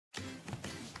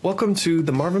Welcome to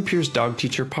the Marvin Pierce Dog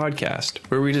Teacher Podcast,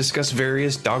 where we discuss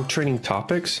various dog training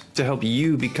topics to help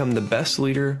you become the best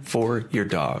leader for your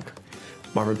dog.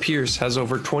 Marvin Pierce has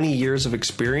over 20 years of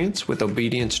experience with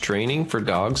obedience training for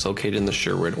dogs located in the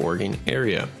Sherwood, Oregon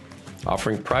area.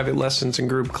 Offering private lessons and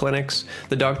group clinics,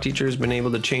 the dog teacher has been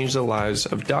able to change the lives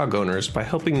of dog owners by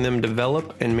helping them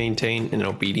develop and maintain an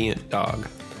obedient dog.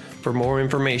 For more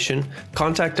information,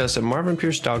 contact us at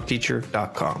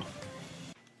marvinpiercedogteacher.com.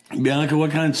 Bianca,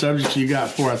 what kind of subjects you got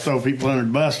before I throw people under the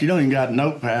bus? You don't even got a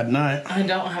notepad tonight. I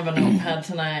don't have a notepad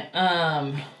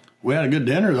tonight. We had a good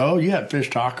dinner, though. You had fish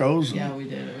tacos. Yeah, we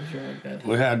did. It was really good.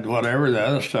 We had whatever the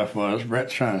other stuff was.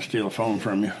 Brett's trying to steal a phone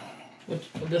from you.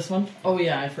 This one? Oh,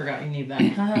 yeah, I forgot you need that.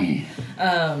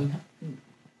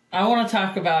 I want to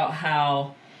talk about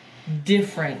how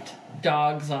different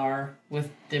dogs are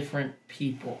with different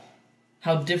people.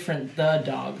 How different the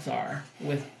dogs are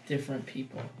with different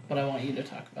people. But I want you to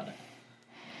talk about it.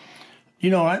 You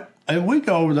know, we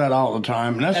go over that all the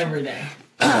time. And that's every day.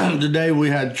 Today we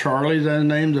had Charlie, is that his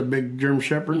name, the big German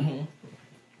Shepherd.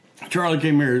 Mm-hmm. Charlie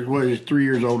came here, he's 3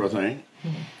 years old, I think.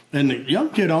 Mm-hmm. And the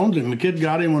young kid owns him. The kid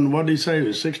got him when, what did he say, he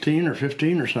was 16 or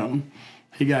 15 or something.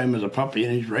 He got him as a puppy,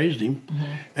 and he's raised him. Mm-hmm.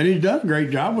 And he's done a great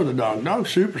job with the dog.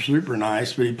 Dog's super, super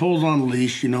nice, but he pulls on a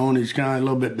leash, you know, and he's kind of a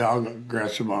little bit dog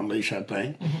aggressive on leash, I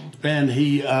think. Mm-hmm. And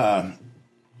he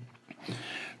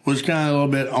was kind of a little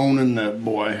bit owning the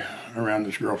boy around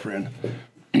his girlfriend.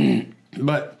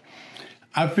 But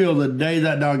I feel the day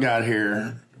that dog got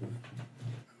here,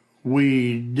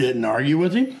 we didn't argue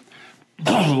with him.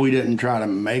 We didn't try to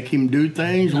make him do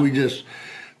things. No. We just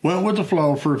went with the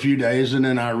flow for a few days, and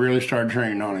then I really started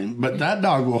training on him. But that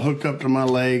dog will hook up to my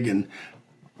leg, and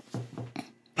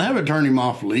I haven't turned him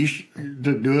off leash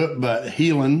to do it, but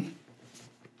heeling.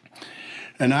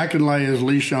 And I can lay his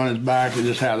leash on his back and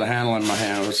just have the handle in my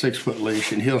hand with a 6-foot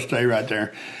leash, and he'll stay right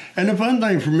there. And the fun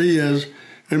thing for me is,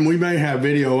 and we may have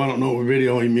video, I don't know if we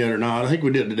video him yet or not. I think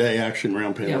we did today, Action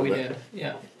Round Pen. Yeah, we did,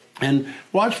 yeah. And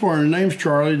watch for him. His name's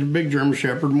Charlie, the big German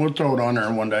Shepherd, and we'll throw it on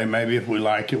there one day, maybe if we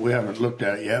like it. We haven't looked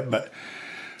at it yet, but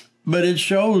it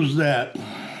shows that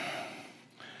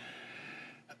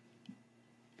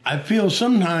I feel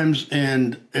sometimes,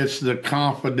 and it's the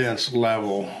confidence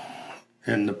level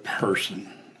in the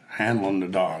person handling the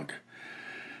dog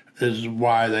is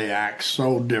why they act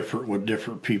so different with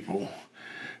different people.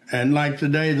 And like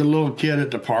today, the little kid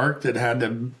at the park that had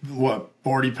the,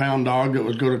 40-pound dog that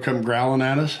was going to come growling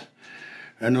at us.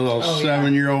 And the little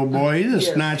 7-year-old boy, he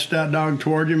just snatched that dog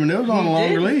toward him, and it was on a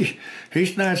longer leash. He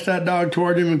snatched that dog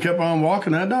toward him and kept on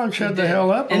walking. That dog shut the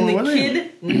hell up. And the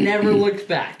kid never looked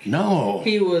back. No.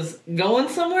 He was going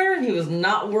somewhere, and he was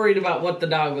not worried about what the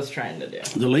dog was trying to do.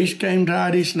 The leash came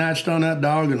tight, he snatched on that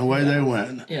dog, and away they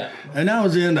went. Yeah. And that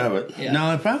was the end of it. Yeah.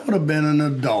 Now, if I would have been an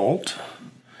adult,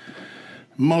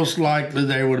 most likely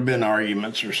there would have been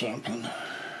arguments or something.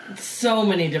 So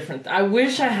many different. I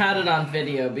wish I had it on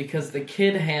video because the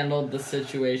kid handled the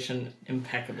situation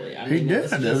impeccably. I mean, he did.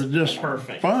 It was just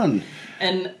perfect, fun.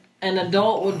 And an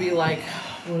adult would be like,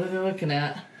 "What are they looking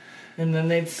at?" And then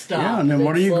they'd stop. Yeah, and then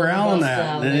what are you growling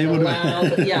at?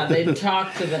 And they'd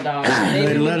talk to the dog.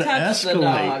 They let it escalate. The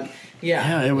dog.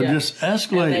 Yeah, it would just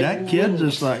escalate. That kid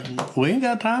just like, we ain't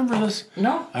got time for this.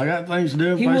 No. I got things to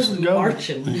do, he places to go.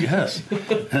 Marching. Yes.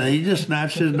 And he just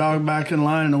snatched his dog back in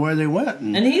line and away they went.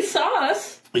 And he saw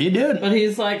us. He did. But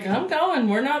he's like, I'm going.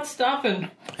 We're not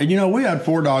stopping. And, you know, we had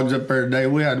 4 dogs up there today.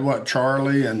 We had,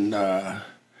 Charlie and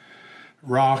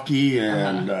Rocky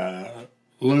and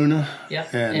Luna. Yeah,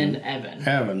 and Evan.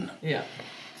 Evan. Yeah.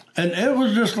 And it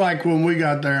was just like when we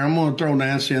got there, I'm going to throw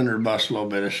Nancy under the bus a little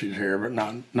bit if she's here, but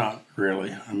not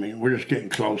really. I mean, we're just getting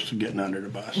close to getting under the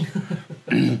bus.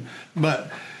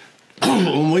 But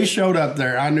when we showed up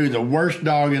there, I knew the worst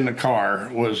dog in the car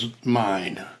was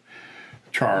mine,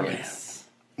 Charlie. Yes.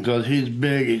 Because he's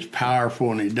big, he's powerful,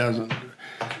 and he doesn't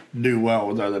do well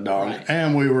with other dogs. Right.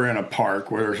 And we were in a park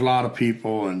where there's a lot of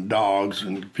people and dogs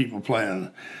and people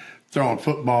throwing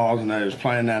footballs, and they was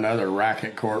playing that other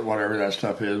racket court, whatever that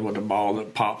stuff is, with the ball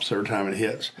that pops every time it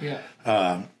hits. Yeah.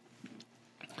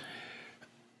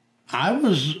 I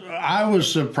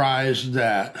was surprised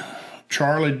that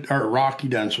Rocky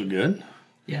done so good.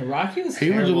 Yeah, Rocky was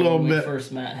terrible a little when we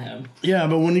first met him. Yeah,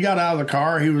 but when he got out of the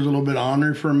car, he was a little bit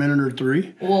ornery for a minute or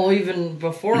 3. Well, even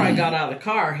before I got out of the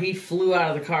car, he flew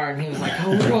out of the car, and he was like,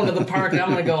 "Oh, we're going to the park, and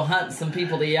I'm going to go hunt some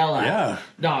people to yell at." Yeah.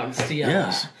 Dogs to yell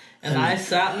at. And I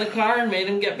sat in the car and made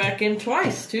him get back in 2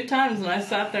 times, and I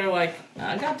sat there like,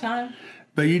 I got time.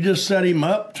 But you just set him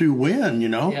up to win, you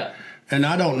know? Yeah. And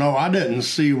I don't know, I didn't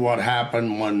see what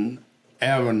happened when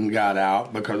Evan got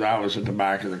out because I was at the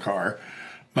back of the car.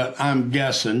 But I'm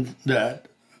guessing that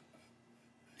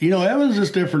Evans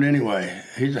is different anyway.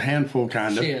 He's a handful,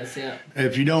 kind of. She is, yeah.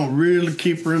 If you don't really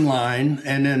keep her in line.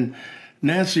 And then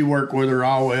Nancy worked with her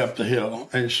all the way up the hill,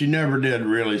 and she never did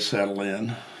really settle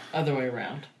in. Other way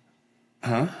around.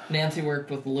 Huh? Nancy worked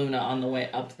with Luna on the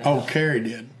way up the hill. Oh, Carrie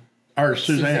did. Or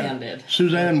Suzanne did.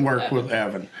 Suzanne worked with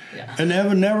Evan. Yeah. And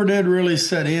Evan never did really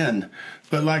set in.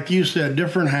 But like you said,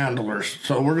 different handlers.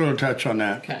 So we're going to touch on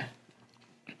that. Okay.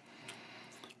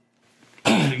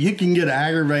 You can get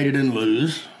aggravated and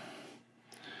lose.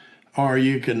 Or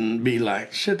you can be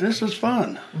like, shit, this is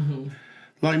fun. Mm-hmm.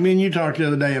 Like me and you talked the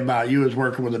other day about you was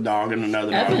working with a dog and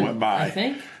another Evan, dog went by. I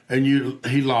think. And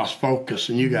he lost focus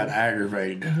and you got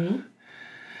aggravated. Mm-hmm.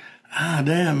 Ah,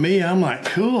 damn me. I'm like,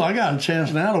 cool, I got a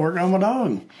chance now to work on my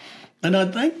dog. And I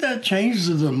think that changes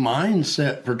the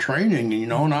mindset for training,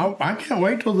 and I can't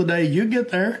wait till the day you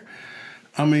get there.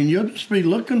 I mean, you'll just be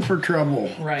looking for trouble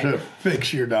to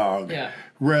fix your dog. Yeah.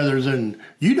 Rather than,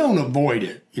 you don't avoid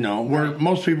it, where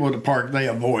most people at the park, they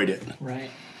avoid it. Right.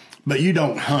 But you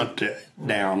don't hunt it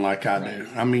down like I do.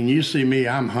 I mean, you see me,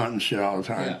 I'm hunting shit all the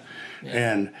time. Yeah.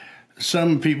 And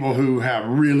some people who have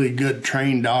really good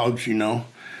trained dogs,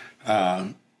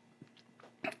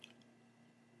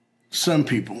 some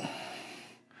people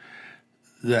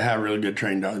that have really good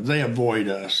trained dogs, they avoid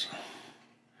us.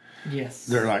 Yes.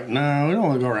 They're like, no, we don't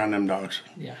want to go around them dogs.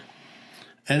 Yeah.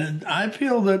 And I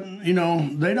feel that,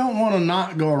 they don't want to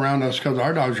not go around us because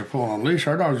our dogs are pulling on a leash.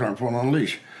 Our dogs aren't pulling on a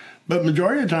leash. But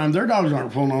majority of the time, their dogs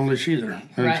aren't pulling on a leash either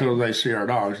until they see our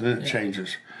dogs. Then it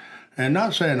changes. And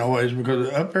not saying always, because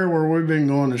up there where we've been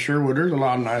going to Sherwood, there's a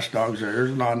lot of nice dogs there.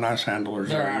 There's a lot of nice handlers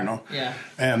there. Yeah.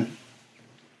 And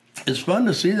it's fun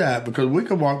to see that because we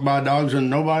could walk by dogs and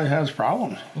nobody has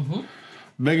problems. Mm-hmm.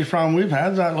 Biggest problem we've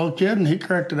had is that little kid, and he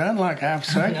corrected that in like half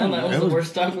a second. That was the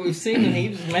worst dog we've seen, and he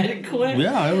just made it quick.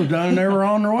 Yeah, it was done and they were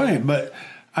on their way. But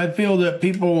I feel that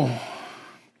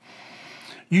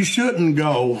you shouldn't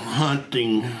go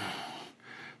hunting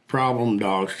problem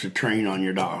dogs to train on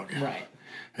your dog. Right.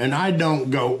 And I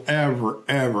don't go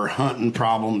ever hunting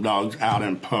problem dogs out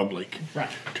in public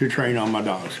to train on my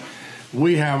dogs.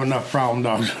 We have enough problem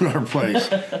dogs in our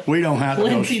place. We don't have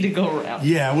Plenty to go around.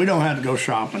 Yeah, we don't have to go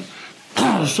shopping.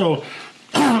 So,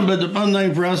 but the fun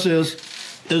thing for us is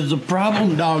the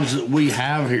problem dogs that we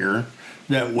have here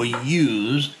that we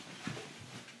use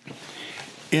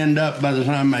end up, by the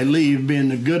time they leave, being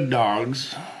the good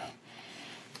dogs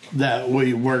that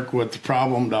we work with the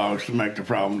problem dogs to make the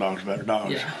problem dogs better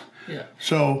dogs. Yeah.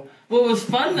 So, well, it was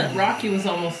fun that Rocky was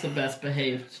almost the best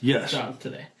behaved dog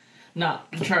today.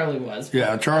 Not Charlie was.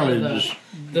 Yeah, Charlie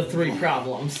the three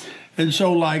problems. And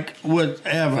so, like with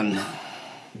Evan,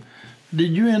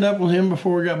 did you end up with him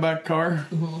before we got back to car?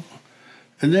 Mm-hmm.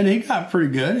 And then he got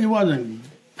pretty good. He wasn't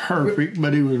perfect,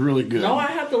 but he was really good. No, I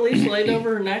had the leash laid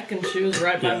over her neck, and she was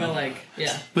right by my leg.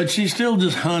 Yeah. But she's still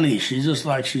just honey. She's just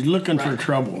like, she's looking for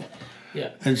trouble.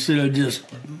 Yeah. Instead of just,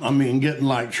 getting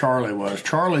like Charlie was.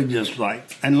 Charlie just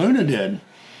like, and Luna did.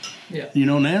 Yeah.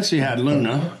 Nancy had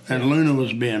Luna, and Luna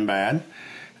was being bad,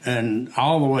 and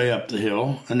all the way up the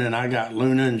hill. And then I got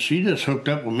Luna, and she just hooked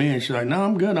up with me, and she's like, no,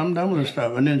 I'm good. I'm done with this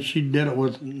stuff. And then she did it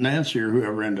with Nancy or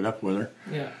whoever ended up with her.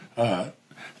 Yeah.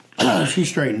 She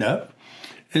straightened up.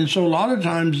 And so a lot of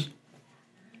times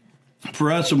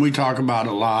for us, and we talk about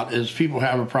it a lot, is people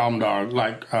have a problem dog,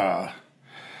 like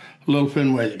Little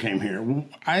Fenway that came here.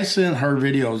 I sent her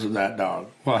videos of that dog.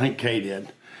 Well, I think Kay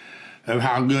did. Of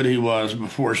how good he was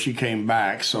before she came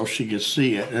back so she could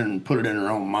see it and put it in her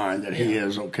own mind that he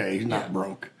is okay. He's not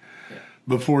broke. Yeah.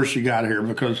 Before she got here.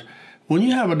 Because when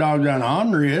you have a dog down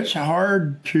ornery, it's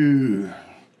hard to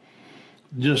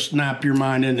just snap your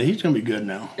mind into he's going to be good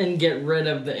now. And get rid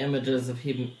of the images of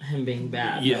him being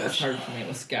bad. Yes. It's hard for me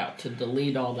with Scout to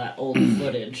delete all that old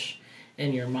footage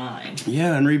in your mind.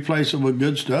 Yeah, and replace it with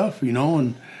good stuff,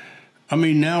 and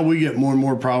now we get more and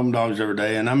more problem dogs every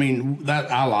day, and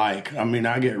that I like.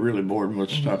 I get really bored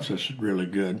with stuff that's really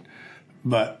good.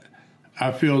 But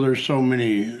I feel there's so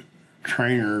many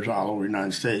trainers all over the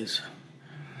United States.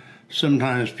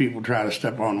 Sometimes people try to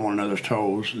step on one another's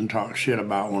toes and talk shit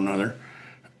about one another.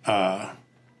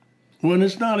 When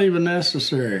it's not even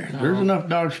necessary. No. There's enough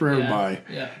dogs for everybody.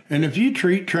 Yeah. And if you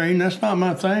train, that's not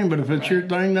my thing, but if it's your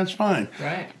thing, that's fine.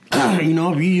 Right.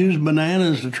 If you use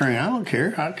bananas to train, I don't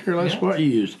care. I care less what you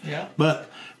use. Yeah.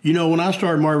 But, when I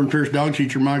started Marvin Pierce Dog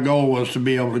Teacher, my goal was to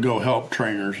be able to go help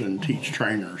trainers and teach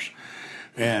trainers.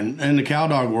 And in the cow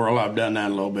dog world, I've done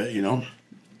that a little bit,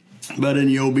 But in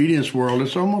the obedience world,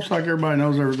 it's almost like everybody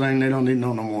knows everything. They don't need to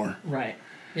know no more. Right.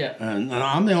 Yeah. And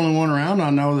I'm the only one around I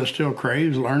know that still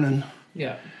craves learning.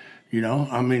 Yeah.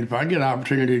 If I get an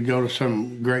opportunity to go to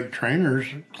some great trainer's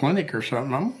clinic or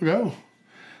something, I'm going to go.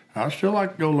 I still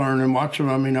like to go learn and watch them.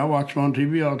 I mean, I watch them on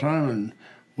TV all the time, and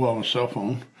well, on a cell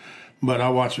phone. But I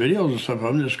watch videos and stuff of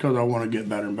them just because I want to get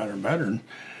better and better and better. And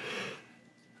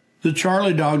the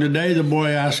Charlie dog today, the boy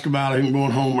asked about him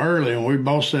going home early, and we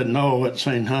both said no at the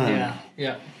same time. Yeah,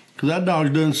 yeah. Because that dog's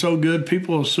doing so good,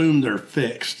 people assume they're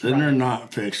fixed, and they're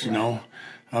not fixed, you know.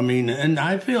 I mean, and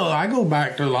I go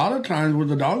back to a lot of times with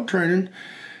the dog training,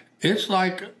 it's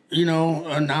like, you know,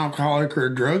 an alcoholic or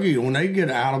a druggie, when they get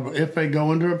out of, if they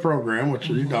go into a program, which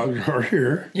these dogs are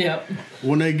here,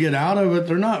 when they get out of it,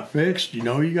 they're not fixed. You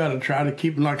know, you got to try to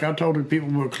keep them, like I told the people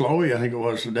with Chloe, I think it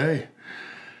was today,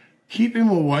 keep him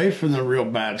away from the real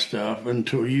bad stuff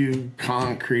until you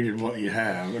concreted what you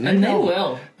have. And they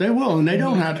will. They will, and they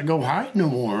don't have to go hike no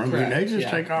more. I mean, they just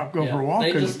take off, go for a walk.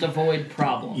 They just avoid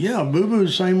problems. Yeah,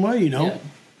 Boo-Boo's the same way, you know. Yeah.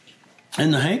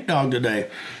 And the Hank dog today,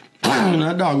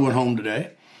 that dog went home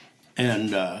today.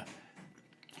 And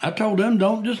I told them,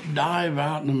 don't just dive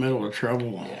out in the middle of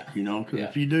trouble, you know, because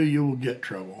if you do, you will get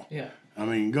trouble. Yeah. I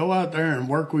mean, go out there and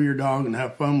work with your dog and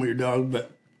have fun with your dog,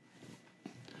 but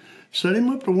set him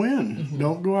up to win. Mm-hmm.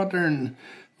 Don't go out there and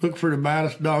look for the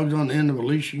baddest dogs on the end of a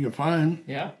leash you can find.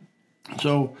 Yeah.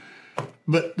 So,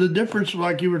 but the difference,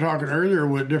 like you were talking earlier,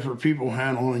 with different people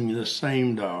handling the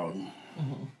same dog,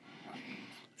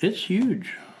 it's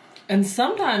huge. And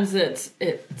sometimes it's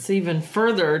even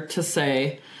further to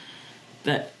say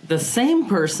that the same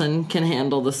person can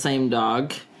handle the same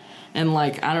dog. And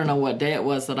like, I don't know what day it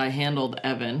was that I handled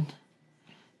Evan,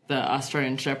 the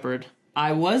Australian Shepherd.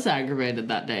 I was aggravated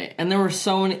that day. And there were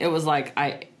so many, it was like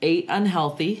I ate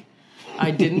unhealthy.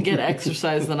 I didn't get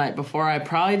exercise the night before. I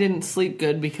probably didn't sleep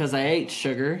good because I ate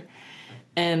sugar.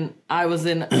 And I was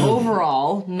in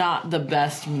overall not the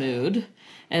best mood.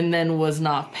 And then was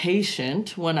not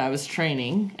patient when I was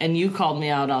training. And you called me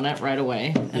out on it right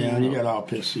away. And you got all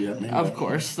pissy at me. Of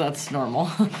course, that's normal.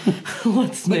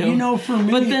 What's new? But you know, for me...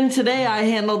 But then today I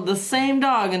handled the same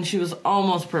dog and she was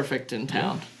almost perfect in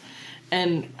town. Yeah.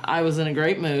 And I was in a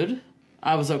great mood.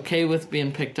 I was okay with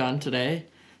being picked on today.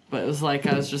 But it was like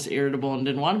I was just irritable and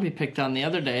didn't want to be picked on the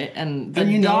other day. And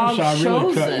the dog I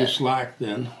really cut it. You slack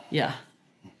then. Yeah.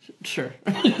 Sure.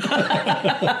 Are we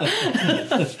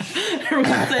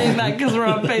saying that because we're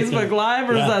on Facebook Live,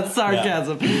 or is that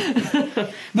sarcasm?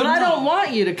 But I don't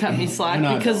want you to cut me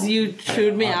slack because you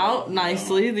chewed me out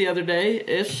nicely the other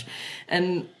day-ish.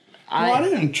 And I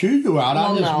didn't chew you out.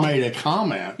 I just made a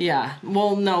comment. Yeah.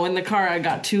 Well, no, in the car I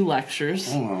got 2 lectures.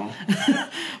 Oh.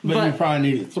 But you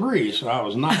probably needed 3, so I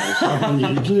was nice. I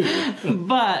needed 2.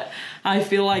 But I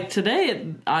feel like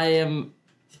today I am...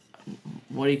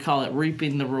 What do you call it?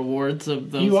 Reaping the rewards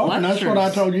of those lectures. And that's what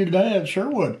I told you today at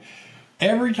Sherwood.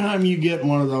 Every time you get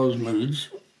one of those moods...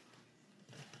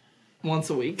 Once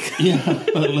a week. Yeah,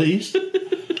 at least.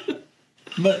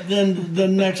 But then the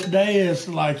next day it's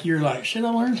like, you're like, shit,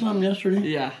 I learned something yesterday.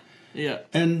 Yeah, yeah.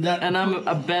 And I'm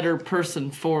a better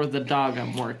person for the dog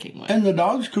I'm working with. And the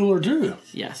dog's cooler too.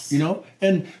 Yes. You know?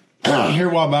 And... Here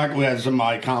a while back, we had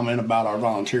somebody comment about our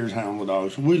volunteers hound the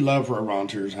dogs. We love for our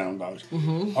volunteers hound dogs.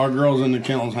 Mm-hmm. Our girls in the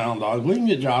kennels hound dogs. We can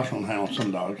get Josh on hound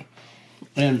some dogs,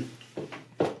 and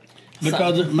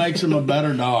because it makes them a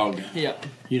better dog. Yeah.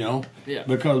 You know. Yeah.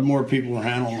 Because more people are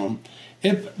handling them.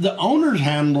 If the owners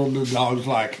handled the dogs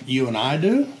like you and I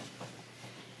do,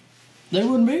 they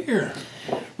wouldn't be here.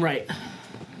 Right.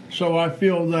 So I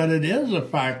feel that it is a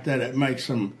fact that it makes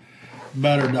them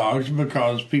better dogs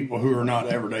because people who are not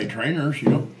everyday trainers, you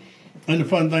know. And the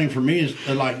fun thing for me is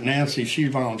like Nancy, she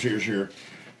volunteers here.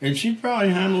 And she's probably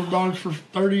handled dogs for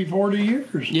 30, 40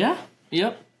 years. Yeah.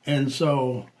 Yep. And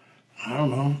so, I don't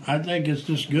know. I think it's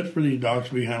just good for these dogs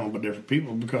to be handled by different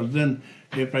people because then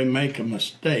if they make a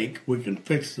mistake, we can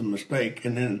fix the mistake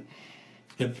and then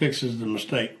it fixes the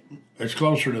mistake. It's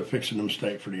closer to fixing the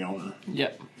mistake for the owner.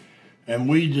 Yep. And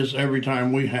we just, every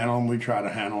time we handle them, we try to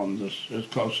handle them as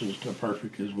close as to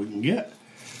perfect as we can get.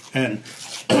 And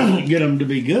get them to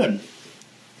be good.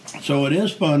 So it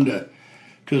is fun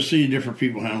to see different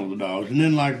people handle the dogs. And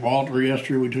then like Walter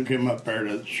yesterday, we took him up there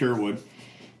to Sherwood.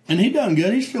 And he done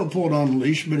good. He still pulled on the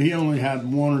leash, but he only had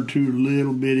 1 or 2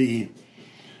 little bitty,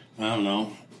 I don't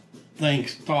know,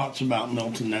 thoughts about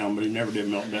melting down, but he never did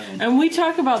melt down. And we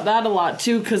talk about that a lot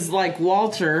too, because like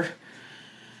Walter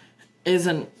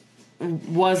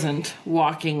wasn't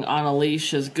walking on a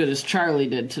leash as good as Charlie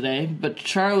did today, but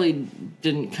Charlie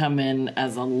didn't come in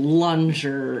as a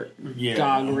lunger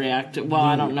dog reacted. Well,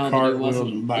 I don't know that he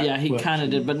wasn't. Yeah, he kind of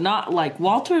did, but not like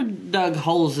Walter dug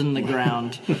holes in the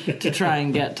ground to try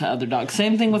and get to other dogs.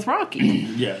 Same thing with Rocky.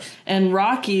 Yes. And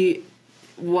Rocky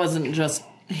wasn't just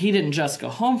he didn't just go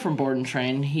home from board and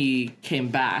train. He came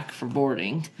back for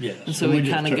boarding. Yes. And so he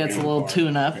kind of gets a little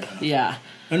tune-up. Yeah.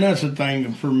 And that's the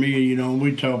thing for me, you know,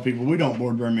 we tell people we don't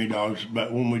board very many dogs,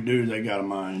 but when we do, they got a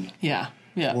mind. Yeah.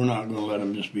 Yeah. We're not going to let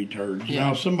them just be turds. Yeah.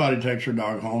 Now, if somebody takes their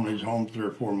dog home, he's home 3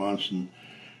 or 4 months, and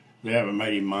they haven't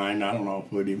made him mind, I don't know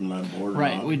if we'd even let him board or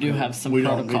Right. not. We do have some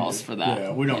protocols for that.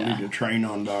 Yeah, we don't need to train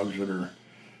on dogs that are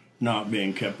not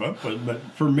being kept up with. But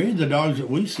for me, the dogs that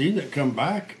we see that come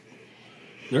back,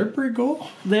 they're pretty cool.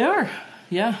 They are.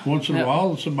 Yeah. Once in a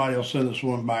while, somebody will send us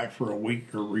one back for a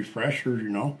week or refreshers, you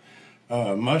know.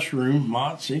 Mushroom,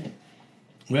 Motsy.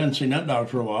 We hadn't seen that dog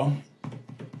for a while.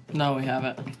 No, we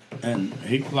haven't. And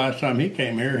last time he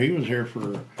came here, he was here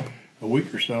for a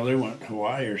week or so. They went to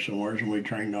Hawaii or somewhere, and we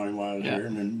trained on him while I was here.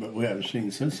 But we haven't seen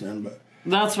him since then. But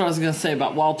that's what I was going to say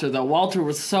about Walter, though. Walter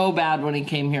was so bad when he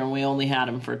came here, and we only had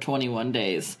him for 21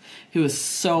 days. He was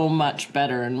so much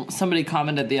better. And somebody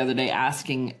commented the other day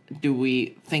asking, do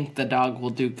we think the dog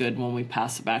will do good when we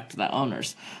pass it back to the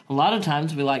owners? A lot of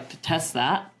times we like to test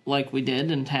that, like we did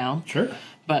in town. Sure.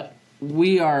 But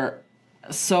we are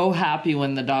so happy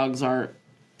when the dogs are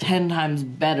 10 times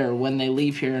better when they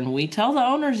leave here. And we tell the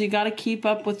owners, you got to keep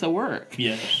up with the work.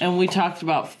 Yes. And we talked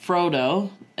about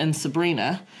Frodo and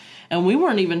Sabrina. And we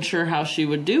weren't even sure how she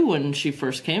would do when she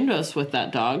first came to us with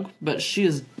that dog, but she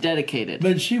is dedicated.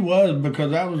 But she was,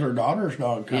 because that was her daughter's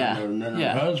dog, kind of, and then her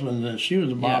Yeah. husband's, and she was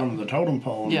the bottom of the totem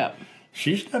pole. And Yeah.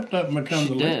 she stepped up and become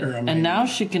the Did. leader. I mean, And now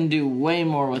she can do way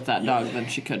more with that dog than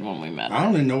she could when we met her. I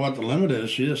don't even know what the limit is.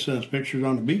 She just sends pictures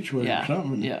on the beach with her or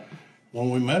something. Yeah. When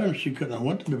we met her, she couldn't have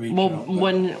went to the beach. Well, at all, but-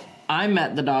 when I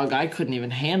met the dog, I couldn't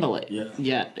even handle it Yeah.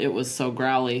 yet. It was so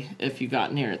growly if you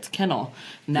got near its kennel.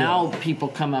 Now people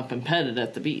come up and pet it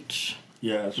at the beach.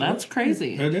 Yeah, so That's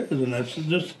crazy. It is, and that's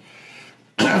just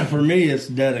for me. It's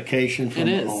dedication from It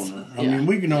the is. owner. I Yeah. mean,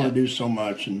 we can only Yeah. do so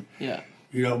much, and Yeah.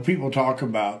 you know, people talk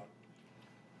about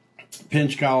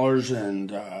pinch collars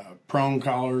and prong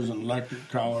collars and electric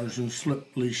collars and slip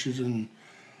leashes and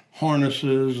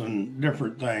harnesses and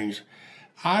different things.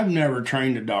 I've never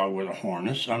trained a dog with a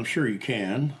harness. I'm sure you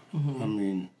can. I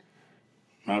mean,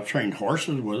 I've trained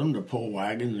horses with them to pull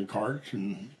wagons and carts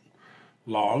and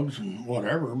logs and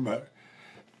whatever, but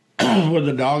with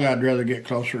a dog, I'd rather get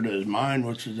closer to his mind,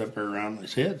 which is up there around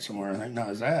his head somewhere, I think, not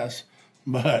his ass.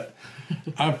 But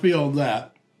I feel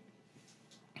that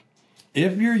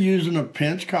if you're using a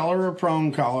pinch collar or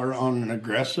prong collar on an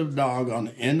aggressive dog on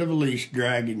the end of a leash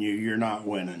dragging you, you're not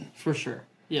winning. For sure.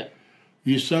 Yeah.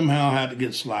 You somehow had to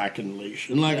get slack in the leash.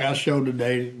 And like I showed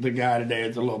today, the guy today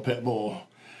at the little pit bull,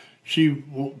 she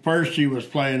was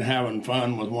playing, having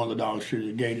fun with one of the dogs through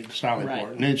the gate at the Sallyport. Right.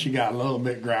 And then she got a little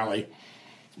bit growly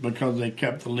because they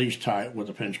kept the leash tight with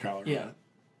a pinch collar. Yeah.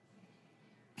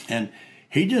 And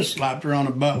he just slapped her on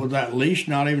the butt with that leash,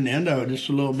 not even the end of it, just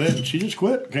a little bit. And she just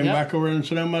quit, came back over and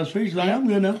sat down by his feet. She's like, I'm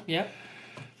good now. Yep.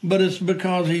 But it's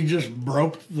because he just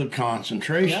broke the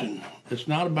concentration. Yep. It's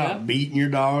not about beating your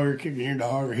dog or kicking your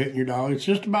dog or hitting your dog. It's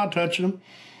just about touching them.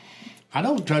 I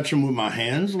don't touch them with my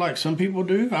hands like some people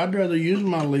do. I'd rather use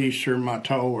my leash or my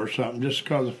toe or something just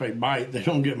because if they bite, they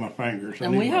don't get my fingers.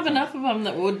 And we have enough of them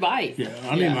that would bite. Yeah,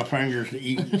 I need my fingers to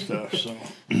eat and stuff, so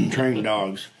train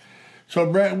dogs. So,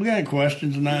 Brett, we got any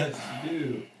questions tonight? Yes, we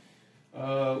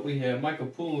do. We have Michael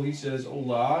Poole. He says,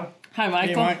 "Hola." Hi, Michael.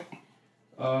 Hey, Mike.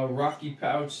 Rocky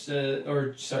Pouch said,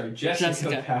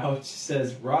 Jessica Pouch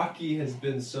says, Rocky has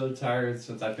been so tired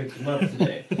since I picked him up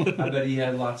today. I bet he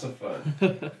had lots of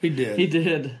fun. He did. He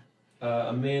did.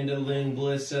 Amanda Lynn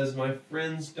Bliss says, my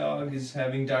friend's dog is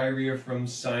having diarrhea from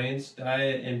Science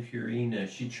Diet and Purina.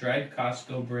 She tried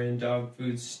Costco brand dog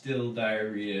food, still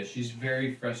diarrhea. She's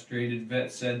very frustrated.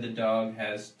 Vet said the dog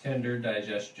has tender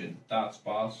digestion. Thoughts,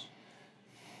 boss?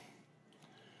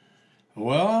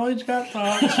 Well, he's got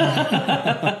thoughts.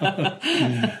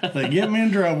 They get me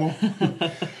in trouble.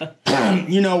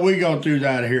 You know, we go through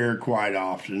that here quite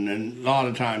often, and a lot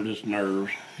of times it's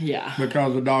nerves. Yeah.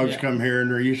 Because the dogs come here and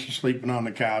they're used to sleeping on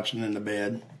the couch and in the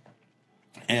bed.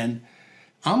 And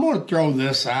I'm going to throw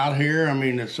this out here. I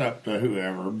mean, it's up to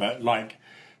whoever, but like,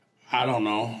 I don't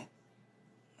know.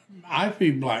 I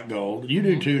feed black gold. You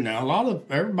do too now.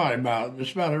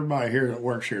 Just about everybody here that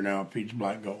works here now feeds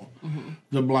black gold.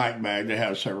 The black bag, they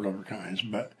have several other kinds.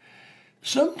 But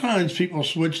sometimes people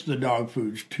switch the dog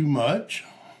foods too much.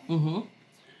 And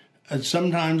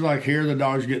sometimes, like here, the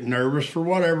dogs get nervous for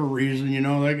whatever reason. You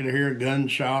know, they could hear a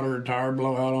gunshot or a tire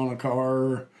blow out on a car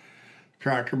or a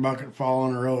tractor bucket fall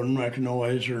on the road and make a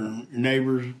noise, or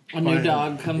neighbors. A new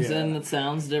dog comes in that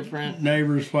sounds different.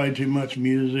 Neighbors play too much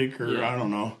music, or I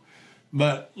don't know.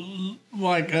 But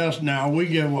like us now, we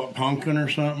get pumpkin or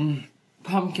something.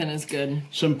 Pumpkin is good.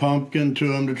 some pumpkin to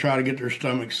them to try to get their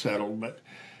stomachs settled. But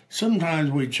sometimes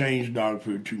we change dog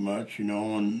food too much, and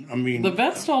I mean... The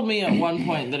vets told me at one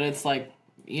point that it's like,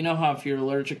 you know how if you're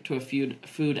allergic to a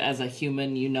food as a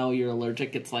human, you know you're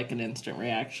allergic. It's like an instant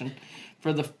reaction.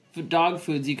 For the dog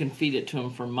foods, you can feed it to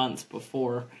them for months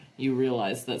before you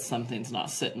realize that something's not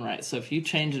sitting right. So if you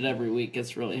change it every week,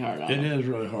 it's really hard on them. It is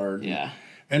really hard. Yeah.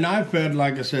 And I fed,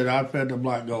 like I said, I fed the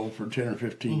black gold for 10 or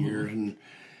 15 years, and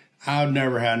I've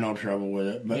never had no trouble with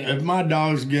it. But if my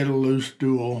dogs get a loose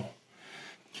stool,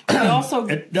 We also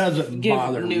it doesn't give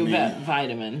bother new me. vet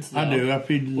vitamins. Though, I do. I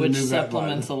feed the which new vet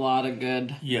supplements vitamins. a lot of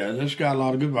good. Yeah, it's got a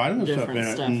lot of good vitamin stuff in Different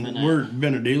it. stuff And in it. we've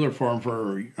been a dealer for them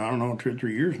for, I don't know, 2 or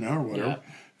 3 years now or whatever.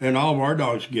 Yeah. And all of our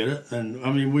dogs get it. And,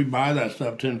 I mean, we buy that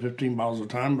stuff 10, 15 bottles at a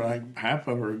time, but I think half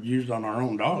of it are used on our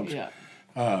own dogs. Yeah.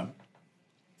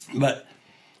 But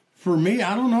for me,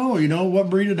 I don't know.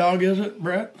 What breed of dog is it,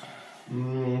 Brett?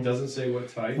 Doesn't say what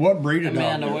type. What breed of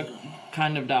Amanda, dog what is it?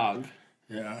 kind of dog?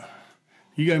 Yeah.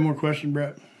 You got any more questions,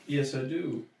 Brett? Yes, I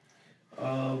do.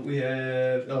 We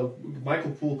have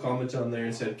Michael Poole commented on there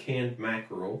and said canned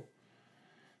mackerel.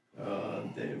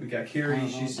 Then we got Carrie.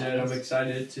 She said, "I'm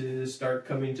excited to start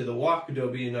coming to the walk,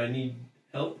 Adobe, and I need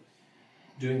help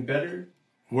doing better.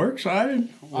 We're excited.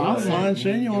 I don't mind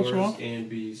seeing you once in a while. And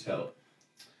B's help."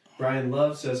 Brian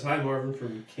Love says, "Hi, Marvin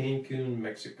from Cancun,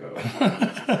 Mexico."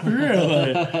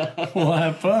 Really? Well,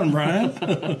 have fun,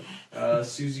 Brian.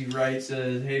 Susie Wright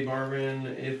says, "Hey, Marvin,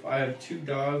 if I have 2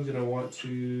 dogs and I want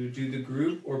to do the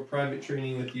group or private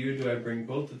training with you, do I bring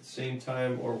both at the same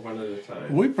time or one at a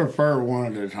time?" We prefer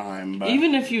one at a time. But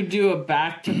Even if you do a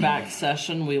back-to-back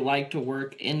session, we like to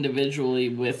work individually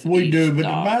with we each do, but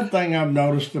dog. the bad thing I've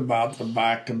noticed about the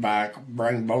back-to-back,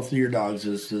 bring both of your dogs,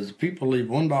 is people leave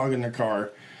one dog in the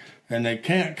car and they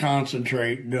can't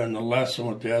concentrate doing the lesson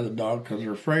with the other dog because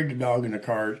they're afraid the dog in the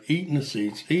car is eating the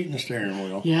seats, eating the steering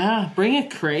wheel. Yeah, bring a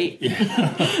crate.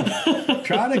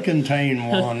 Try to contain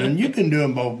one, and you can do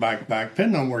them both back-to-back,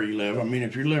 depending on where you live. I mean,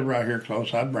 if you live right here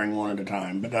close, I'd bring one at a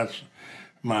time, but that's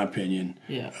my opinion.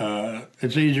 Yeah.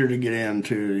 It's easier to get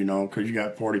into, because you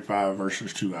got 45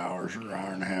 versus 2 hours or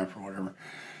hour and a half or whatever.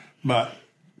 But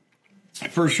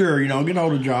for sure, get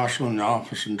hold of Jocelyn in the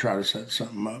office and try to set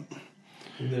something up.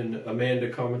 And then Amanda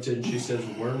commented, and she says,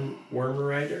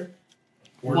 Weimaraner?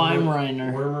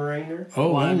 Weimaraner. Weimaraner?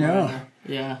 Oh, man, yeah.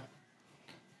 Yeah.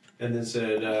 And then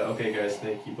said, "Okay, guys,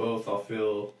 thank you both. I'll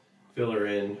fill her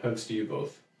in. Hugs to you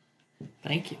both."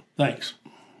 Thank you. Thanks.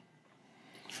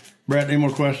 Brett, any more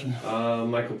questions?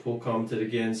 Michael Poole commented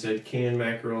again, said, "Canned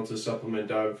mackerel to supplement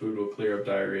dog food will clear up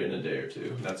diarrhea in a day or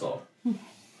 2. That's all."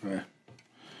 Okay.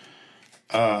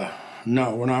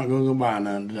 No, we're not going to go buy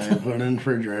none today. Put it in the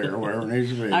refrigerator or wherever it needs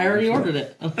to be. I already ordered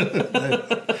it.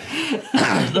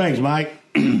 Thanks, Mike.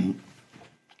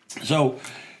 So,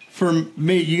 for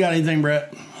me, you got anything,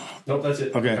 Brett? Nope, that's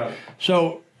it. Okay.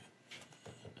 So,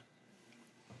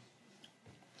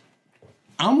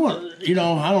 I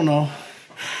don't know.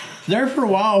 There for a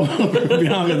while,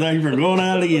 Bianca, thanks for going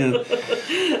out again.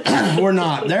 We're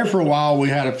not. There for a while, we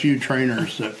had a few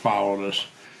trainers that followed us.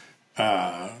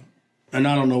 And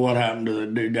I don't know what happened to the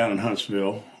dude down in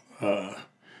Huntsville. I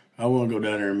want to go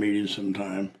down there and meet him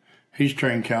sometime. He's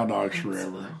trained cow dogs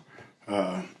forever.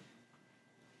 I'll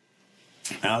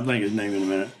think his name in a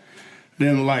minute.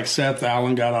 Then, like Seth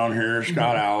Allen got on here,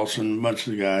 Scott Allison, a bunch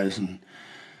of the guys. And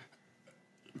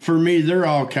for me, they're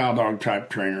all cow dog type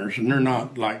trainers. And they're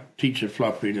not like teaching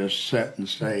Fluffy to sit and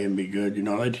stay and be good.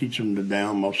 They teach them to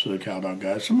down, most of the cow dog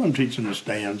guys. Some of them teach them to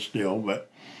stand still, but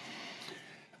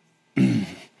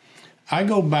I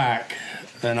go back,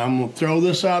 and I'm going to throw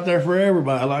this out there for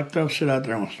everybody. I like to throw shit out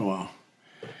there once in a while.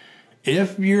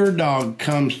 If your dog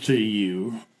comes to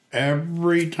you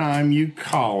every time you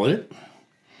call it,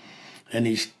 and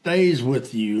he stays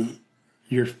with you,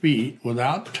 your feet,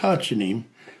 without touching him,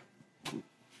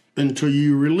 until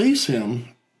you release him,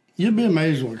 you'll be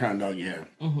amazed what kind of dog you have.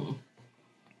 Mm-hmm.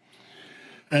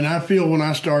 And I feel when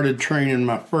I started training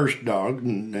my first dog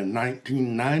in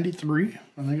 1993,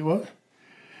 I think it was,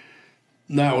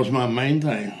 that was my main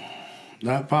thing.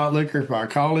 That pot licker, if I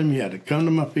called him, he had to come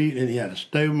to my feet and he had to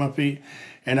stay with my feet.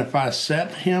 And if I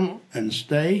set him and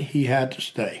stay, he had to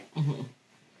stay. Mm-hmm.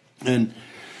 And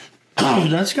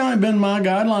that's kind of been my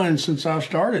guideline since I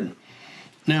started.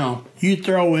 Now, you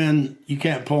throw in, you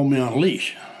can't pull me on a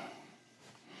leash.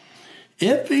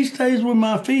 If he stays with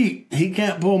my feet, he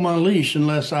can't pull my leash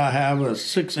unless I have a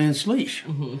 6-inch leash.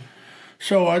 Mm-hmm.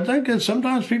 So I think that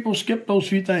sometimes people skip those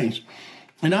few things.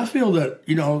 And I feel that,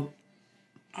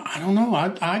 I don't know,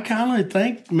 I kind of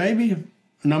think maybe,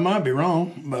 and I might be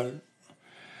wrong, but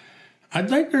I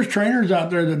think there's trainers out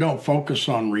there that don't focus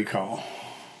on recall.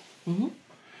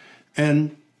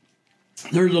 And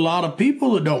there's a lot of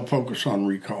people that don't focus on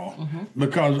recall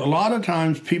because a lot of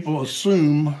times people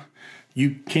assume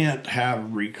you can't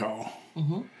have recall.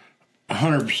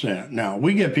 100%. Now,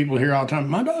 we get people here all the time.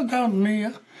 My dog calls me.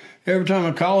 Every time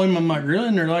I call him, I'm like, really?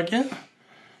 And they're like, yeah.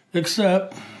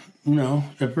 Except, you know,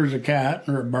 if there's a cat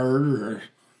or a bird or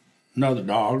another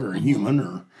dog or a human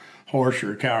or a horse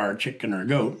or a cow or a chicken or a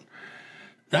goat,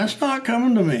 that's not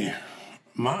coming to me.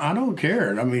 I don't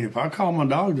care. I mean, if I call my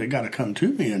dog, they got to come to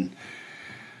me. And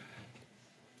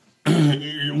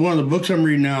one of the books I'm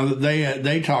reading now, that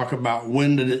they talk about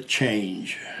when did it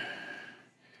change.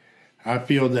 I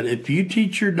feel that if you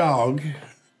teach your dog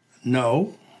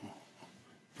no,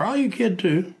 probably your kid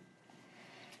too,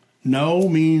 no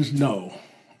means no.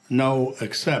 No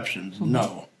exceptions,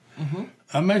 no.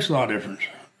 That makes a lot of difference.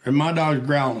 If my dog's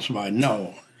growling at somebody,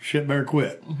 no, shit better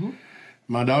quit.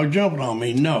 My dog jumping on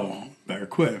me, no, better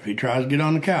quit. If he tries to get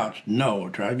on the couch, no.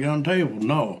 Try to get on the table,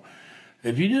 no.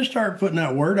 If you just start putting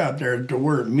that word out there to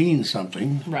where it means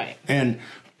something. Right. And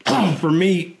for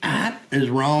me, that is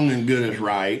wrong and good is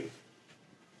right.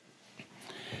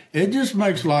 It just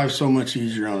makes life so much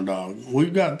easier on a dog.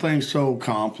 We've got things so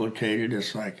complicated.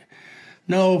 It's like,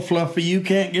 no, Fluffy, you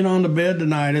can't get on the bed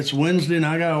tonight. It's Wednesday and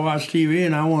I got to watch TV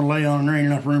and I want to lay on there ain't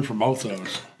enough room for both of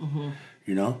us.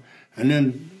 You know? And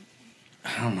then,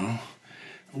 I don't know,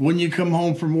 when you come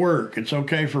home from work, it's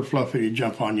okay for Fluffy to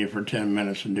jump on you for 10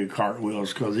 minutes and do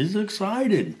cartwheels because he's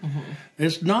excited.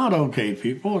 It's not okay,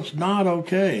 people. It's not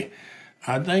okay.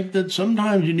 I think that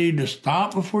sometimes you need to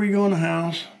stop before you go in the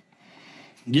house.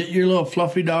 Get your little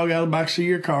fluffy dog out of the backseat of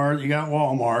your car that you got at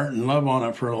Walmart and love on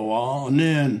it for a little while, and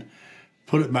then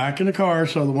put it back in the car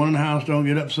so the one in the house don't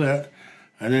get upset,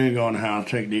 and then you go in the house,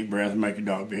 take a deep breath, and make your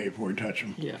dog behave before you touch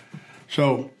him. Yeah.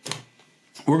 So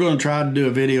we're going to try to do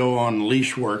a video on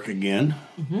leash work again,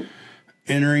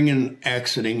 entering and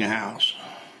exiting a house.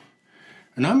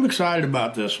 And I'm excited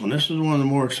about this one. This is one of the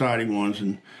more exciting ones,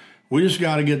 and we just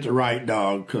got to get the right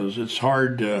dog because it's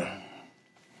hard to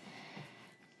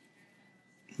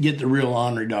get the real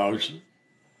ornery dogs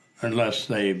unless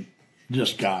they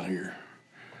just got here.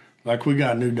 Like we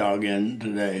got a new dog in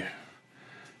today.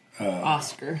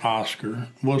 Oscar.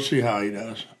 We'll see how he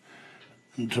does.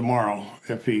 And tomorrow,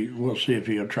 we'll see if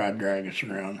he'll try to drag us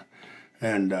around.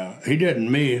 And he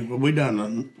didn't me, but we done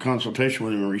a consultation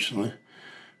with him recently.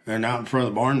 And out in front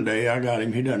of the barn today, I got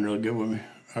him. He done really good with me.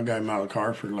 I got him out of the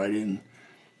car for the lady, and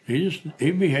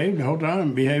he behaved the whole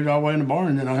time, behaved all the way in the barn.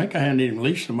 And then I think I handed him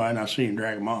leash somebody, and I see him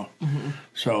drag him off.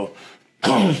 So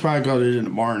it's probably because he's in the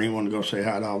barn. He wanted to go say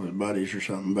hi to all his buddies or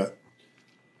something. But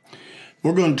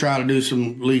we're going to try to do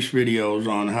some leash videos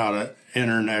on how to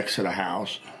enter and exit a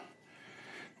house.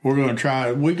 We're going to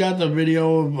try. We got the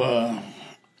video of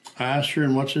Asher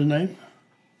and what's his name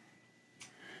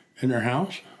in their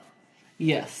house.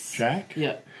 Yes. Jack.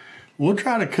 Yep. We'll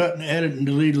try to cut and edit and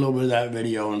delete a little bit of that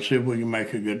video and see if we can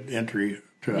make a good entry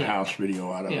to a house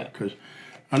video out of it. Because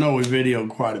I know we videoed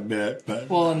quite a bit, but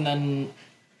well, and then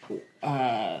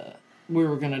we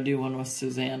were gonna do one with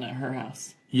Suzanne at her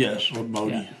house. Yes, with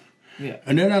Bodie. Yeah.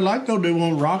 And then I'd like to do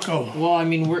one with Rocco. Well, I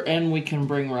mean, we can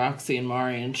bring Roxy and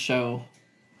Mari and show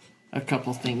a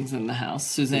couple things in the house.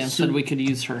 Suzanne said we could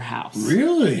use her house.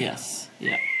 Really? Yes.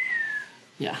 Yeah.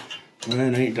 Yeah.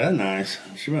 Man, ain't that nice?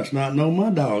 She must not know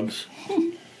my dogs.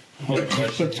 Got a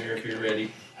question here if you're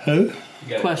ready. Who? You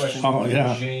got a Question. from Oh,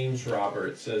 yeah. James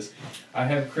Robert says, I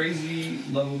have crazy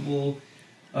lovable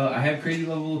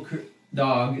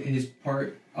dog. His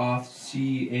part off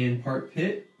sea and part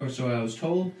pit, or so I was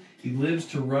told. He loves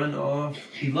to run off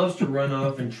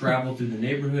and travel through the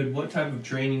neighborhood. What type of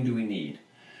training do we need?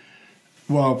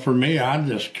 Well, for me, I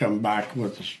just come back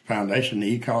with the foundation. The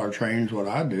e-collar training is what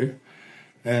I do.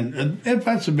 And if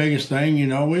that's the biggest thing, you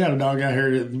know, we had a dog out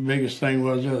here that the biggest thing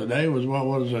was the other day was, what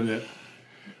was it? It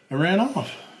ran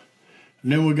off.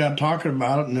 And then we got talking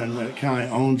about it, and then it kind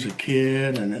of owns a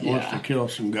kid, and it wants to kill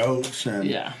some goats, and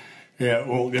it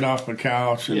won't get off the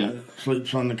couch, and it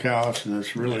sleeps on the couch, and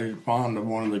it's really fond of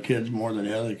one of the kids more than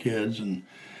the other kids. And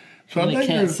so And I think it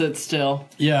can't sit still.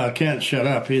 Yeah, it can't shut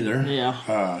up either.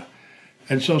 Yeah.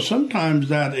 And so sometimes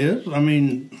that is, I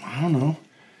mean, I don't know.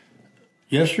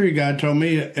 Yesterday, a guy told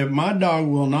me if my dog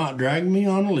will not drag me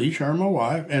on a leash, or my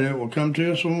wife, and it will come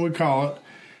to us when we call it,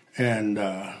 and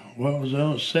what was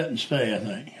that? Set and stay, I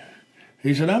think.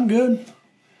 He said, I'm good.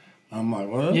 I'm like,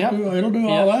 well, it'll do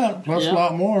all that, plus a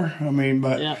lot more. I mean,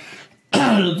 but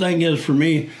the thing is, for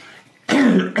me,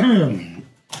 I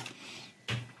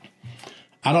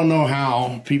don't know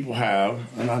how people have,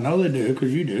 and I know they do,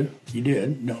 because you do. You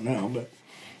did, don't know, but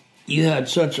you had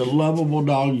such a lovable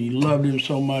dog. You loved him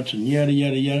so much, and yada,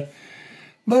 yada, yada.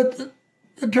 But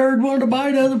the turd wanted to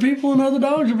bite other people and other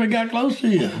dogs if it got close to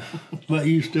you. But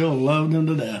you still loved them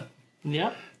to death.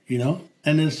 Yep. You know?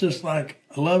 And it's just like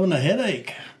loving a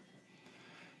headache.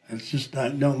 It's just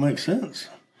don't make sense.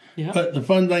 Yep. But the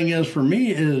fun thing is for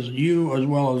me is you, as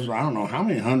well as I don't know how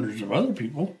many hundreds of other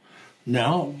people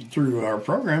now through our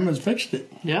program has fixed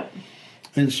it. Yep.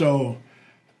 And so,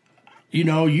 you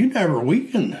know, you never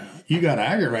weakened. You got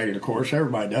aggravated, of course,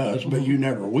 everybody does, but you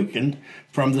never weakened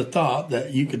from the thought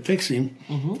that you could fix him.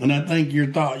 And I think your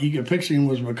thought you could fix him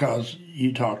was because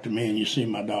you talked to me and you see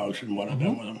my dogs and what I've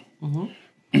done with them.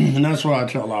 And that's why I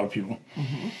tell a lot of people,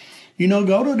 you know,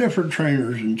 go to different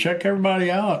trainers and check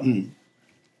everybody out. And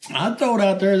I throw it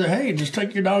out there that, hey, just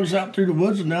take your dogs out through the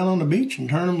woods and down on the beach and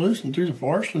turn them loose and through the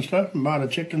forest and stuff and buy the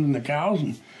chickens and the cows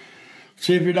and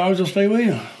see if your dogs will stay with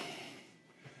you.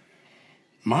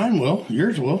 Mine will.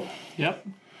 Yours will. Yep.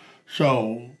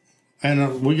 So,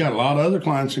 and we got a lot of other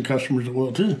clients and customers that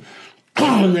will too.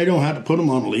 And they don't have to put them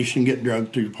on a leash and get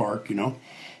drugged through the park, you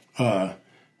know.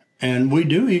 And we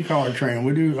do e-collar training.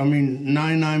 We do, I mean,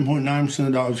 99.9%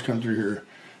 of dogs come through here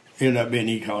end up being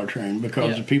e-collar trained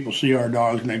because the people see our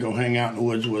dogs and they go hang out in the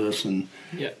woods with us and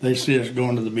they see us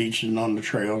going to the beaches and on the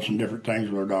trails and different things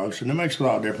with our dogs. And it makes a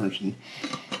lot of difference.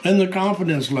 And the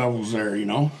confidence levels there, you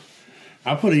know.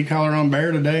 I put e-collar on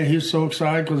Bear today. He was so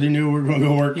excited because he knew we were going to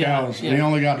go work cows. And he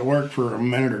only got to work for a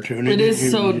minute or two. And it is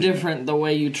so different the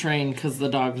way you train because the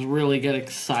dogs really get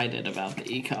excited about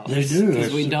the e-collars. They do.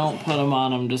 Because we don't put them on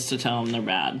them just to tell them they're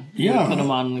bad. Yeah. We put them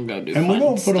on and go do and fun we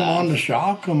don't put stuff. them on to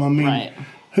shock them. I mean,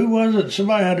 who was it?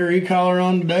 Somebody had their e-collar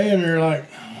on today and they're like,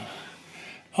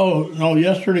 oh,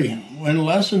 yesterday in a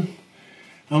lesson.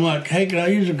 I'm like, hey, can I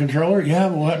use a controller? Yeah,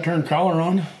 we'll have to turn the collar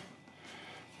on.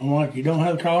 I'm like, you don't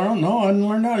have the collar on? No, I didn't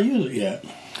learn how to use it yet.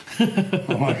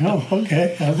 I'm like, oh,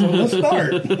 okay. So let's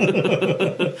start.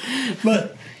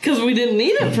 But because we didn't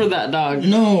need it for that dog.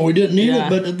 No, we didn't need it.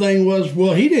 But the thing was,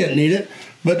 well, he didn't need it.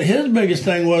 But his biggest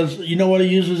thing was, you know what he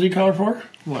uses e-collar for?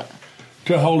 What?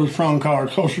 To hold his prong collar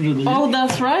closer to the Oh,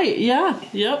 that's right. Yeah.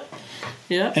 Yep.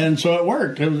 Yep. And so it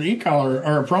worked. It was an e-collar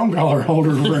or a prong collar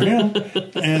holder for him.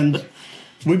 And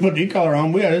we put the e-collar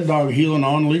on. We had his dog heeling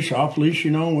on leash, off leash, you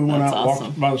know. We went out,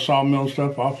 walked by the sawmill and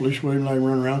stuff, off leash with him, let him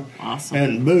run around. Awesome.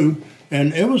 And boo.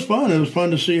 And it was fun. It was fun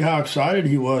to see how excited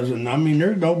he was. And I mean,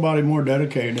 there's nobody more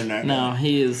dedicated than that guy. No,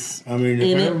 he is. I mean,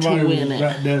 if everybody was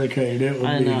that dedicated,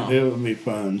 it would be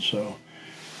fun. So,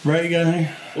 Brett, you got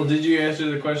anything? Well, did you answer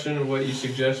the question of what you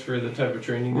suggest for the type of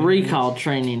training? Recall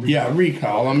training. Yeah,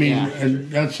 recall. I mean, and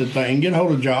that's the thing. Get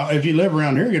hold of Josh. If you live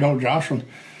around here, get hold of Jocelyn.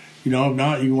 You know, if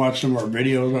not, you can watch some of our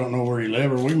videos. I don't know where you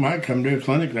live, or we might come do a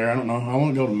clinic there. I don't know. I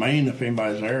want to go to Maine if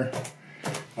anybody's there.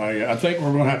 I think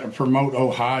we're going to have to promote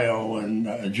Ohio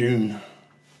in June.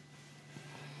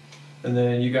 And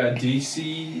then you got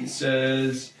DC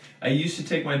says, I used to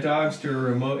take my dogs to a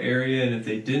remote area, and if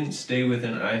they didn't stay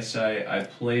within eyesight, I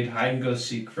played hide and go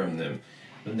seek from them.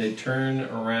 When they turn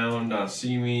around, not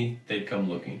see me, they'd come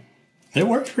looking. It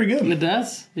works pretty good. It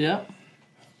does. Yep.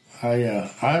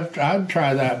 I'd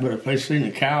try that, but if they seen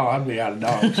a cow, I'd be out of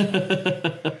dogs.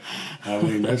 I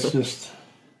mean, that's just.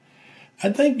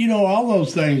 I think, you know, all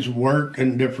those things work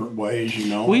in different ways, you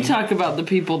know. We talk about the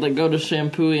people that go to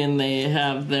Shampoo and they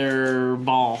have their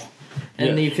ball.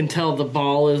 And you can tell the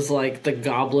ball is like the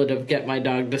goblet of get my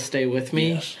dog to stay with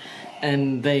me. Yes.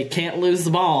 And they can't lose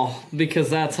the ball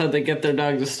because that's how they get their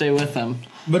dog to stay with them.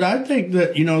 But I think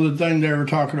that, you know, the thing they were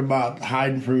talking about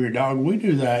hiding from your dog, we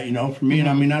do that, you know, for me. And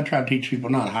I mean, I try to teach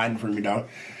people not hiding from your dog,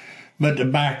 but to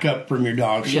back up from your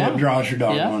dog so it draws your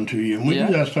dog onto you. And we do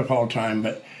that stuff all the time,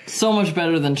 but so much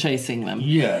better than chasing them.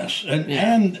 Yes,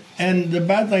 and the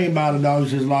bad thing about the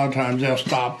dogs is a lot of times they'll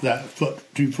stop that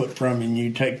 2 foot from you, and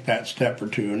you take that step or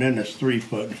two, and then it's 3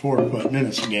 foot, and 4 foot, and then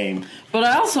it's a game. But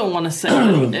I also want to say,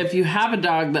 if you have a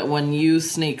dog that when you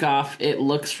sneak off, it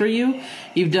looks for you,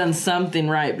 you've done something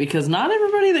right, because not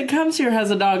everybody that comes here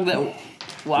has a dog that.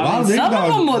 Well, I mean, some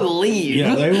of them would leave.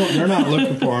 Yeah, they're not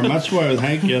looking for him. That's why with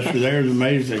Hank yesterday, I was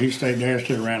amazed that he stayed there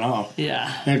instead of ran off.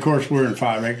 Yeah. And, of course, we're in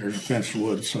 5 acres of fenced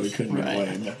woods, so he couldn't run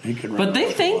away. But he could run But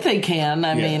they think they can.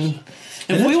 I mean,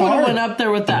 if we would have went up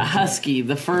there with that husky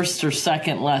the first or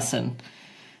second lesson,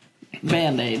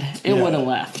 Band-Aid, it would have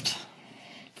left.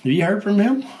 Have you heard from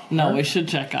him? No, we should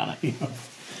check on it. Yeah.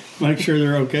 Make sure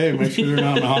they're okay. Make sure they're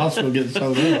not in the hospital getting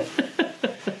sewed up.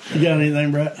 You got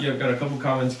anything, Brett? Yeah, I've got a couple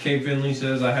comments. Kay Finley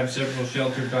says, I have several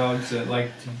shelter dogs that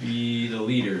like to be the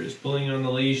leaders, pulling on the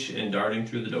leash and darting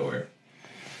through the door.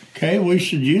 Okay, we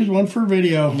should use one for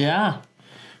video. Yeah.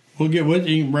 We'll get with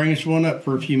you. You can bring us one up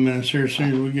for a few minutes here as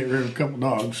soon as we get rid of a couple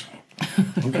dogs.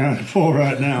 I'm kind of full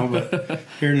right now, but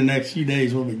here in the next few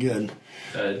days we'll be good.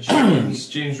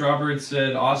 James Roberts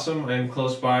said, awesome. I am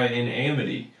close by in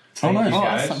Amity. Thank you,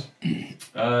 guys.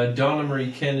 Awesome. Donna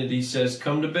Marie Kennedy says,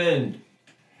 come to Bend.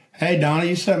 Hey, Donna,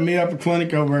 you set me up a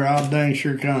clinic over there. I'll dang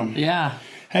sure come. Yeah.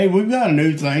 Hey, we've got a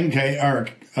new thing,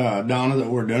 Donna, that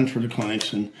we're doing for the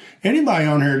clinics. And anybody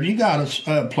on here, if you got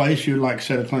a place you'd like to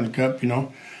set a clinic up,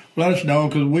 let us know,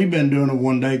 because we've been doing a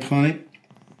one-day clinic.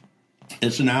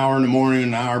 It's an hour in the morning,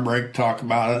 an hour break to talk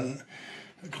about it.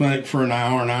 A clinic for an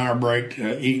hour break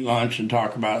to eat lunch and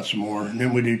talk about it some more. And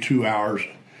then we do 2 hours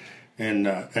in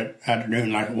at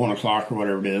afternoon, like at 1 o'clock or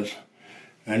whatever it is.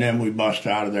 And then we bust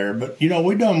out of there. But,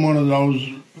 we done one of those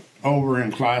over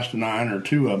in Class to 9, or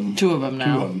 2 of them. 2 of them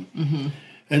now. 2 of them. Mm-hmm.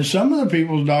 And some of the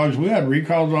people's dogs, we had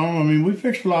recalls on them. I mean, we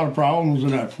fixed a lot of problems in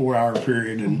that 4-hour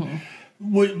period. And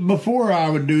before I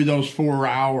would do those 4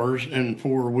 hours in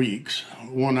 4 weeks,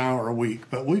 1 hour a week.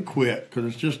 But we quit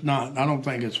because it's just not, I don't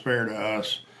think it's fair to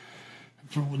us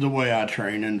for the way I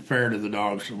train, and fair to the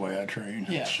dogs the way I train.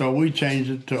 Yeah. So we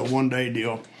changed it to a one-day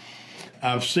deal.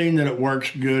 I've seen that it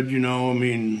works good, I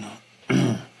mean,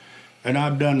 and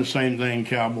I've done the same thing,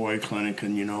 Cowboy Clinic,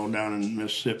 and, down in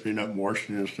Mississippi and up in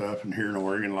Washington and stuff, and here in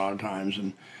Oregon a lot of times.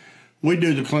 And we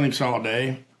do the clinics all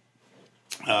day.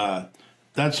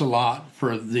 That's a lot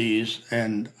for these.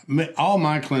 And all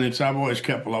my clinics, I've always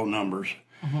kept low numbers.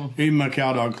 Mm-hmm. Even my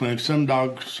cow dog clinics, some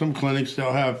clinics,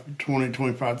 they'll have 20,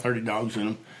 25, 30 dogs in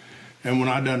them. And when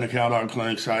I done the cow dog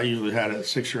clinics, I usually had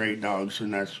 6 or 8 dogs,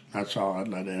 and that's all I'd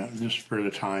let in, just for the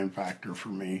time factor for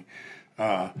me.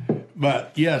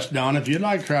 But yes, Don, if you'd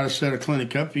like to try to set a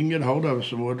clinic up, you can get a hold of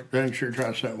us, and we'll make sure to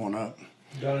try to set one up.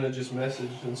 Donna just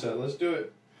messaged and said, let's do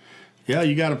it. Yeah,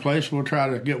 you got a place, we'll try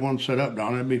to get one set up,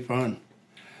 Donna. It'd be fun.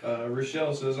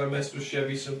 Rochelle says, I mess with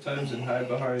Chevy sometimes and hide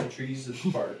behind trees at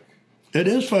the park. It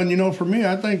is fun. For me,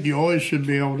 I think you always should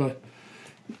be able to.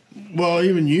 Well,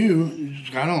 even you,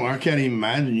 I can't even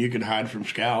imagine you could hide from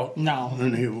Scout. No.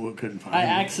 And he couldn't find I you.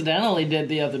 accidentally did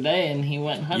the other day, and he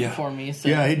went and hunted for me. So.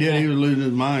 Yeah, he did. He was losing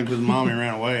his mind because mommy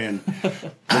ran away, and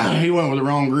he went with the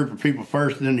wrong group of people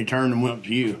first, and then he turned and went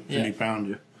to you, and he found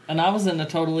you. And I was in a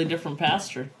totally different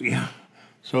pasture. Yeah.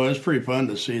 So it's pretty fun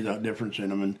to see that difference in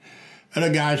them. And a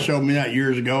guy showed me that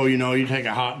years ago. You take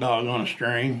a hot dog on a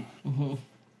string,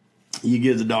 you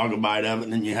give the dog a bite of it,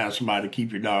 and then you have somebody to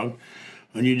keep your dog.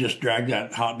 And you just drag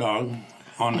that hot dog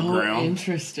on the ground.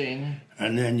 Interesting.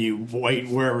 And then you wait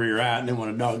wherever you're at, and then when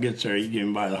a dog gets there, you give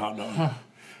him by the hot dog. Huh.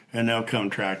 And they'll come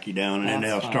track you down, and then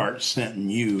they'll start scenting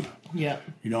you. Yeah.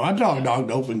 I taught a dog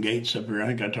to open gates up here. I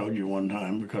think I told you one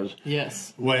time, because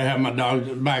the way I have my dogs,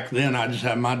 back then I just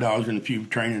had my dogs and a few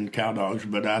training cow dogs,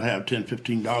 but I'd have 10,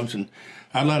 15 dogs, and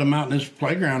I'd let them out in this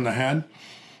playground I had,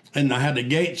 and I had the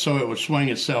gate so it would swing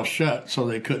itself shut so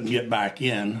they couldn't get back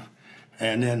in.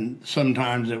 And then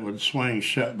sometimes it would swing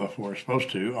shut before it's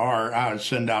supposed to, or I would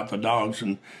send out the dogs,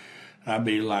 and I'd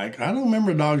be like, I don't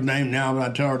remember the dog's name now, but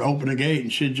I'd tell her to open the gate,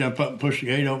 and she'd jump up and push the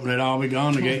gate open, it'd all be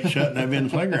gone, the gate shut, and I'd be in the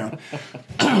playground.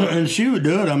 And she would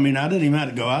do it. I mean, I didn't even have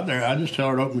to go out there. I just tell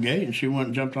her to open the gate, and she went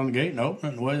and jumped on the gate and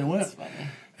opened it, and away they went.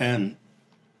 And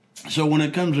so when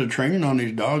it comes to training on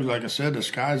these dogs, like I said, the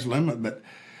sky's the limit. But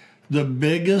the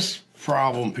biggest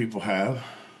problem people have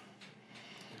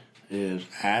is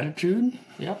attitude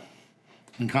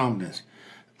and confidence.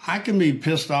 I can be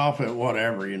pissed off at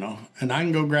whatever, and I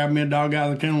can go grab me a dog out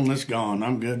of the kennel and it's gone.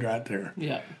 I'm good right there.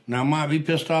 Yeah. Now, I might be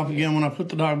pissed off again when I put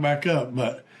the dog back up,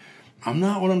 but I'm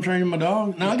not when I'm training my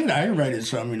dog. Now, I get aggravated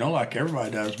some, like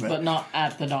everybody does. But not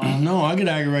at the dog. No, I get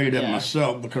aggravated at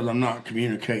myself because I'm not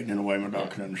communicating in a way my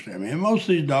dog can understand me. And most of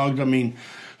these dogs, I mean,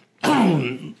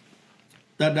 that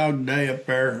dog today up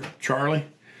there, Charlie,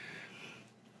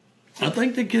 I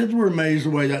think the kids were amazed the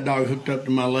way that dog hooked up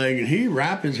to my leg, and he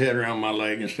wrapped his head around my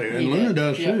leg and stayed. And Luna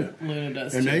does too. Luna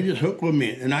does and too. They just hook with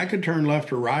me, and I could turn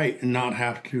left or right and not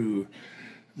have to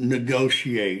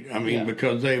negotiate. I mean,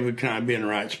 because they would kind of be in the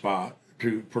right spot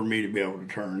for me to be able to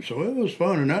turn. So it was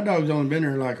fun, and that dog's only been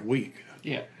there like a week.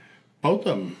 Yeah, both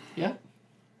of them. Yeah.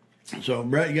 So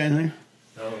Brett, you got anything?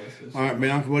 No. All right,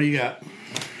 Bianca, what do you got?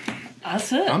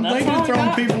 That's it. I'm thinking of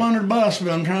throwing people under the bus,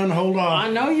 but I'm trying to hold off.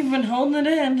 I know you've been holding it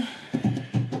in.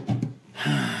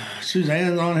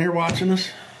 Suzanne's on here watching us.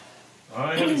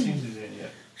 I haven't seen Suzanne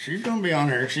yet. She's going to be on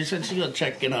here. She said she's going to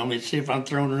check in on me to see if I'm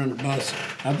throwing her under the bus.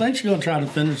 I think she's going to try to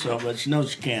finish up, but she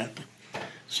knows she can't.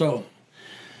 So,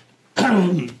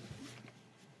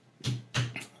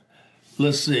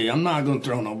 let's see. I'm not going to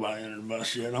throw nobody under the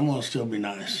bus yet. I'm going to still be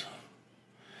nice.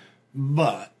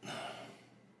 But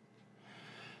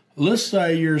let's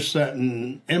say you're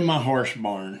sitting in my horse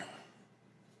barn,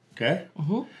 okay?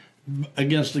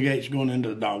 Against the gates going into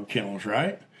the dog kennels,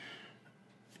 right?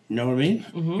 You know what I mean?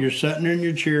 Mm-hmm. You're sitting in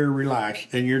your chair,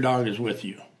 relaxed, and your dog is with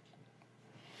you.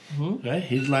 Mm-hmm. Okay?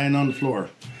 He's laying on the floor.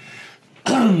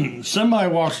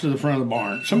 Somebody walks to the front of the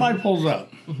barn. Somebody pulls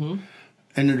up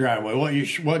in the driveway.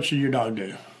 What should your dog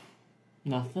do?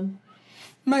 Nothing.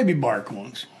 Maybe bark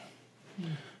once.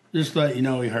 Just let you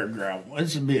know he heard gravel.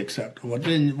 This would be acceptable.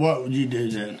 Then what would you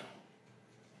do then?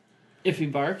 If he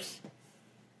barks,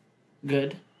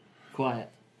 good, quiet.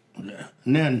 Yeah.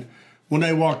 And then when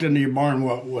they walked into your barn,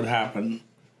 what would happen?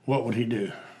 What would he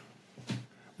do?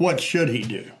 What should he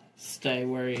do? Stay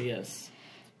where he is.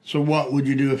 So what would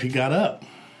you do if he got up?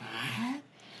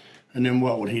 And then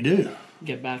what would he do?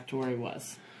 Get back to where he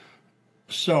was.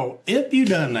 So if you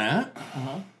done that,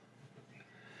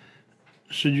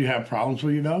 should you have problems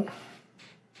with your dog?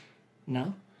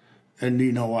 No. And do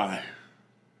you know why?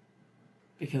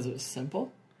 Because it was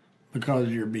simple? Because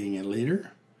you're being a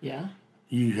leader? Yeah.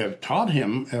 You have taught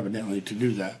him, evidently, to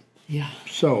do that. Yeah.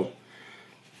 So,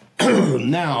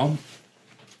 now,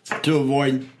 to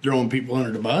avoid throwing people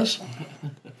under the bus,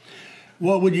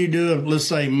 what would you do if, let's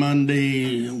say,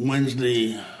 Monday,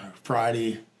 Wednesday,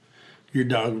 Friday, your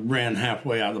dog ran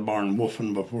halfway out of the barn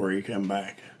woofing before you come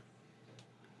back?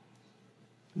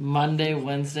 Monday,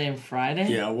 Wednesday, and Friday?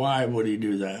 Yeah, why would he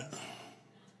do that?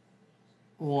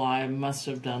 Well, I must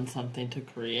have done something to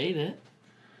create it.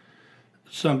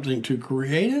 Something to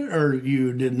create it, or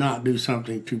you did not do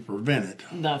something to prevent it?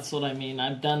 That's what I mean.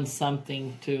 I've done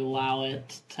something to allow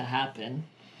it to happen.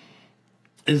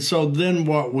 And so then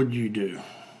what would you do?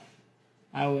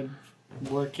 I would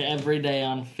work every day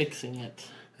on fixing it.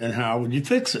 And how would you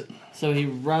fix it? So he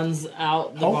runs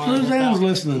out the barn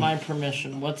without my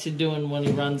permission. What's he doing when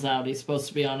he runs out? He's supposed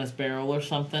to be on his barrel or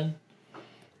something?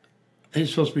 He's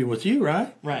supposed to be with you,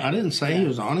 right? Right. I didn't say he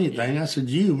was on anything. I said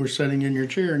you were sitting in your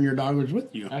chair and your dog was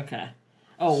with you. Okay.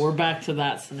 Oh, we're back to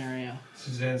that scenario.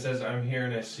 Suzanne says, I'm here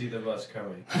and I see the bus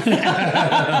coming. Get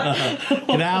out of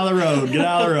the road. Get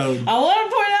out of the road. I want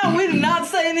to point out we did not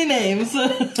say any names.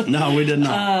 No, we did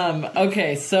not.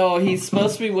 Okay, so he's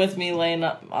supposed to be with me laying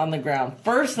up on the ground.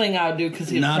 First thing I would do, because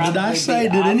he'd probably did I say,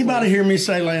 did anybody hear me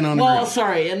say laying on the ground? Well,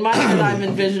 sorry. In my head, I'm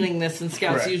envisioning this, and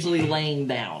Scout's Correct. usually laying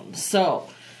down. So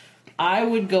I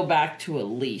would go back to a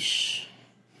leash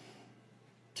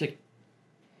to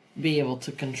be able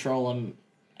to control him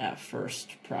at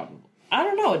first, probably. I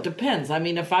don't know. It depends. I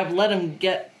mean, if I've let him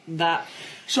get that...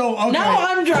 So, okay. Now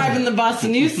I'm driving the bus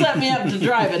and you set me up to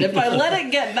drive it. If I let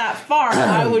it get that far,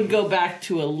 I would go back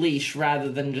to a leash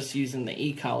rather than just using the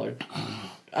e-collar.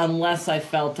 Unless I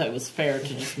felt it was fair to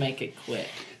just make it quick.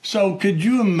 So could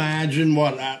you imagine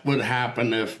what would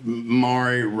happen if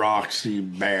Mari, Roxy,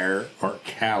 Bear, or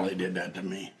Callie did that to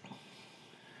me?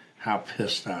 How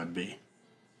pissed I'd be.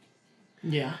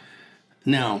 Yeah.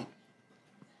 Now,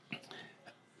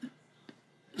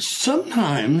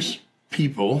 sometimes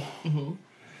people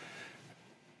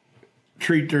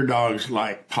treat their dogs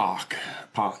like Potch.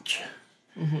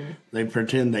 They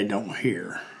pretend they don't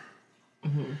hear.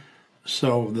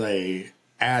 So they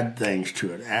add things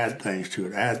to it, add things to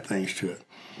it, add things to it.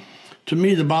 To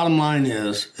me, the bottom line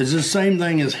is the same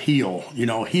thing as heel. You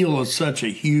know, heel is such a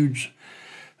huge,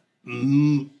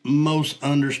 most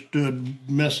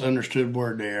misunderstood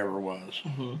word there ever was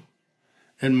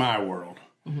in my world.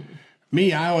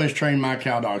 Me, I always trained my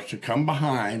cow dogs to come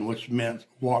behind, which meant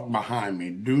walk behind me.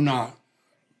 Do not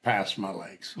pass my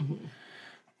legs.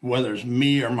 Whether it's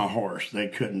me or my horse, they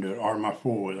couldn't do it, or my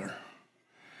four-wheeler.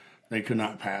 They could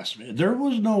not pass me. There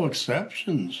was no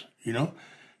exceptions, you know.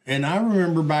 And I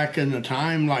remember back in the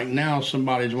time, like now,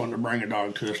 somebody's wanting to bring a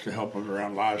dog to us to help us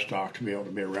around livestock, to be able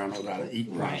to be around without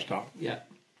eating livestock. Yeah.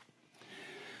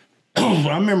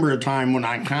 I remember a time when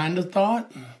I kind of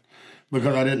thought,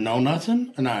 because I didn't know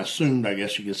nothing, and I assumed, I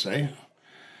guess you could say,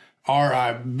 or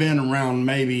I've been around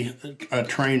maybe a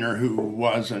trainer who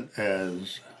wasn't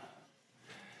as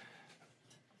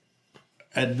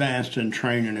advanced in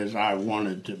training as I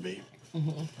wanted to be.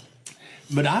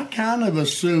 But I kind of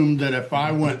assumed that if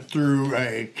I went through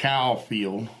a cow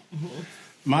field,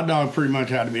 my dog pretty much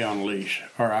had to be on a leash,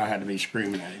 or I had to be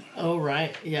screaming at him. Oh,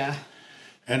 right, yeah.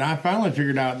 And I finally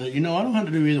figured out that, you know, I don't have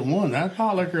to do either one. That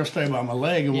pot liquor will stay by my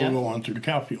leg, and we'll go on through the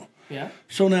cow field. Yeah.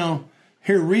 So now,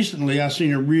 here recently, I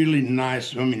seen a really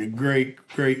nice, a great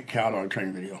cow dog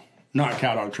training video. Not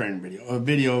cow dog training video. A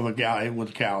video of a guy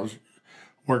with cows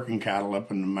working cattle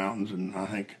up in the mountains, and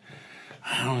I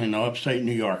don't even know, upstate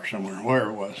New York somewhere, where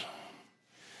it was.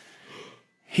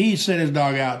 He sent his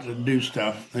dog out to do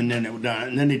stuff, and then it was done.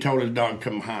 And then he told his dog to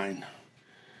come behind.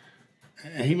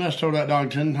 And he must have told that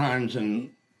dog 10 times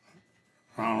in,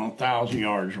 I don't know, 1,000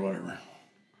 yards or whatever.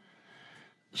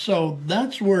 So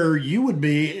that's where you would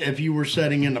be if you were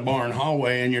sitting in the barn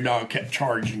hallway and your dog kept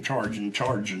charging.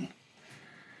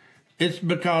 It's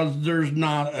because there's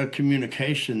not a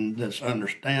communication that's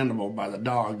understandable by the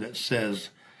dog that says,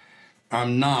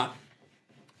 I'm not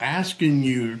asking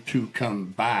you to come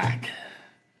back.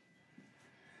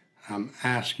 I'm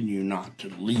asking you not to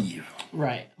leave.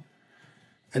 Right.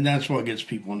 And that's what gets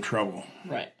people in trouble.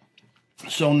 Right.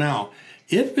 So now,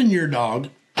 if your dog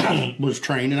was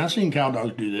trained, and I've seen cow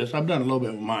dogs do this, I've done a little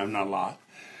bit with mine, not a lot.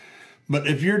 But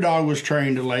if your dog was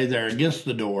trained to lay there against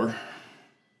the door,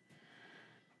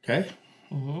 okay?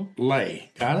 Mm-hmm.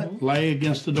 Lay, got it? Lay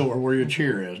against the door where your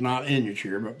chair is, not in your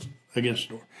chair, but against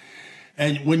the door.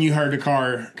 And when you heard the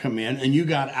car come in, and you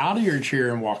got out of your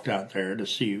chair and walked out there to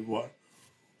see what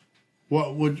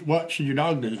should your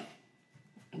dog do?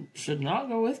 Should not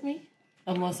go with me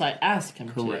unless I ask him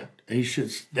to. Correct. He should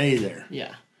stay there.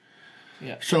 Yeah.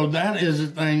 Yeah. So that is the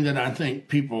thing that I think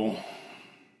people.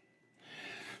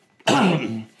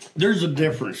 There's a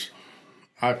difference,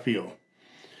 I feel.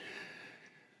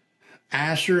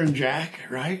 Asher and Jack,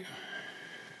 right?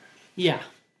 Yeah.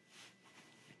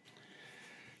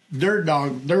 Their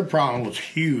problem was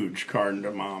huge, according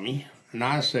to Mommy. And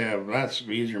I said, well, that's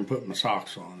easier than putting my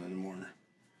socks on in the morning.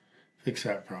 Fix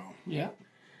that problem. Yeah.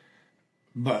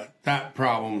 But that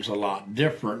problem's a lot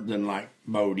different than like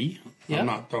Bodie. Yep. I'm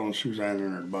not throwing Suzanne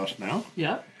under the bus now.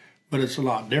 Yeah. But it's a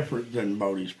lot different than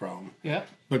Bodie's problem. Yeah.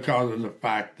 Because of the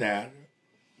fact that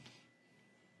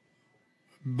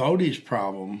Bodie's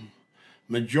problem,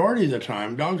 majority of the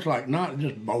time, dogs like, not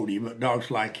just Bodie, but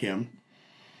dogs like him.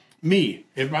 Me,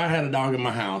 if I had a dog in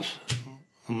my house,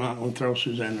 I'm not going to throw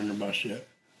Suzanne under the bus yet.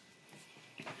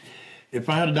 If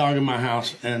I had a dog in my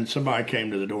house and somebody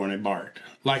came to the door and they barked,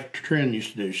 like Trin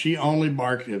used to do, she only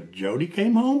barked if Jody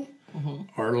came home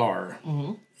or Laura.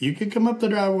 Mm-hmm. You could come up the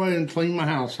driveway and clean my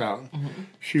house out. Mm-hmm.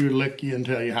 She would lick you and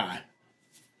tell you hi.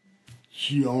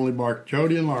 She only barked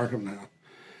Jody and Laura come down.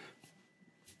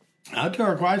 I told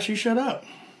her quiet, she shut up.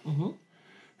 Mm-hmm.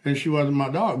 And she wasn't my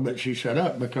dog, but she shut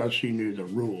up because she knew the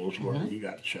rules were you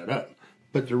got to shut up.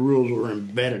 But the rules were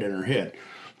embedded in her head.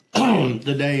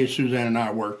 The day Suzanne and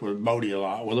I worked with Bodie a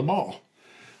lot with a ball.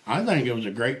 I think it was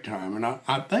a great time. And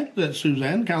I think that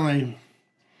Suzanne kind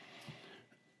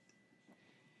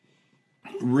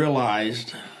of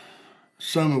realized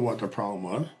some of what the problem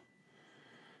was.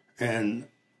 And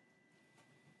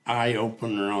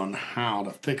eye-opener on how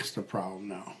to fix the problem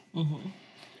now. Mm-hmm.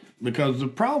 Because the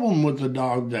problem with the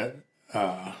dog that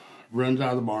runs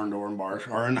out of the barn door and barks,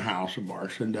 or in the house and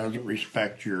barks, and doesn't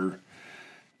respect your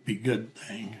be good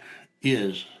thing,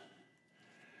 is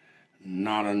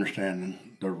not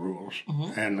understanding the rules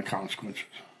and the consequences.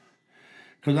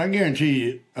 Because I guarantee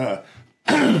you,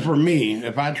 for me,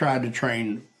 if I tried to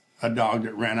train a dog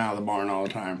that ran out of the barn all the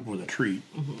time with a treat,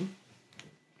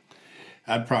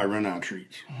 I'd probably run out of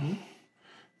treats.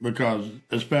 Because,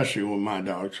 especially with my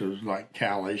dogs, it was like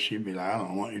Callie, she'd be like, I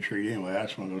don't want your treat anyway, I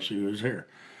just want to go see who's here.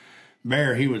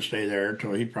 Bear, he would stay there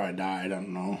until he probably died, I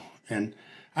don't know. And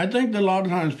I think that a lot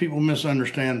of times people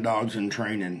misunderstand dogs in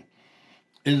training.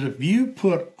 Is if you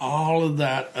put all of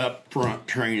that up front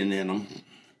training in them,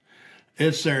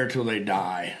 it's there till they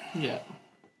die. Yeah.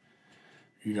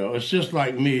 You know, it's just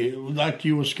like me, like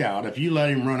you with Scout. If you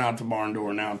let him run out the barn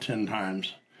door now 10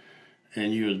 times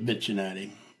and you was bitching at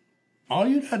him, all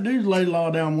you got to do is lay the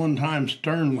law down one time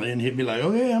sternly, and he'd be like,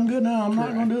 okay, I'm good now. I'm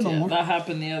not going to do it no more. That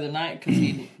happened the other night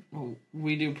because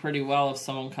we do pretty well if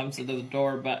someone comes to the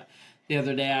door, but the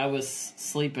other day I was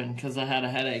sleeping because I had a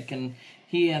headache, and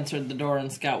he answered the door, and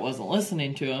Scout wasn't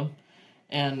listening to him,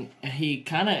 and he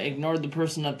kind of ignored the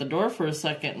person at the door for a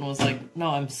second and was like,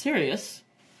 no, I'm serious.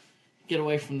 Get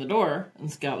away from the door.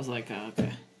 And Scout was like, oh,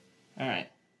 okay, all right.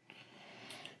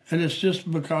 And it's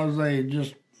just because they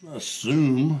just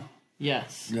assume...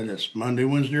 Yes. That it's Monday,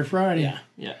 Wednesday, or Friday. Yeah,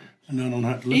 yeah. And I don't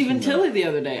have to listen Even to Tilly the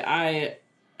other day, I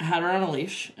had her on a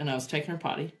leash, and I was taking her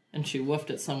potty, and she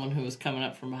woofed at someone who was coming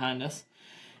up from behind us.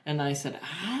 And I said,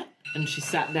 ah, and she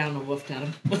sat down and woofed at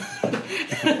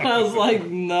him. I was like,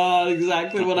 not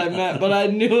exactly what I meant, but I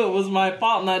knew it was my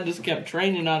fault, and I just kept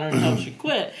training on her until she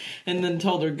quit, and then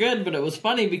told her good. But it was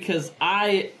funny because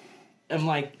I am,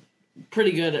 like,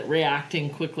 pretty good at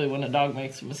reacting quickly when a dog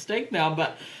makes a mistake now,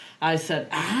 but... I said,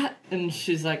 and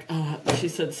she's like, she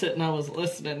said, sit, and I was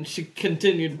listening. She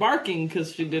continued barking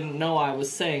because she didn't know I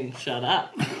was saying, shut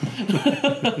up.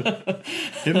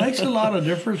 It makes a lot of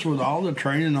difference with all the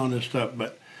training on this stuff,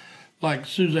 but like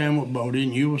Suzanne with Bodie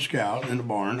and you with Scout in the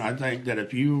barn, I think that if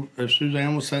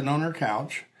Suzanne was sitting on her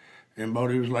couch and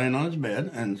Bodie was laying on his bed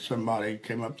and somebody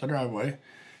came up the driveway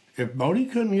If Bodie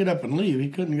couldn't get up and leave, he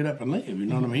couldn't get up and leave. You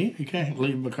know what I mean? He can't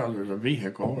leave because there's a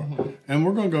vehicle. And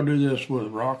we're going to go do this with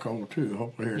Rocco, too,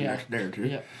 hopefully here next day or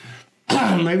two.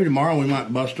 Maybe tomorrow we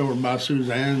might bust over by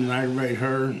Suzanne and aggravate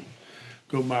her and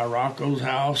go by Rocco's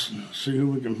house and see who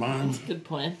we can find. That's a good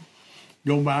plan.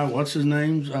 Go by, what's his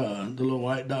name? The little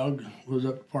white dog was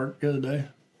at the park the other day.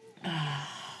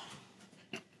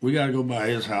 We got to go by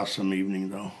his house some evening,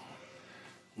 though,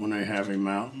 when they have him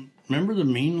out. Remember the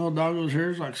mean little dog that was here? He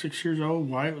was like 6 years old,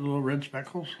 white with little red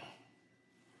speckles?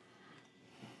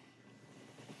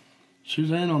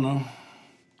 Suzanne don't know.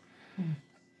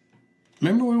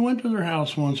 Remember we went to their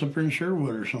house once up here in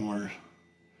Sherwood or somewhere?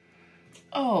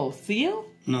 Oh, Theo?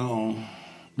 No.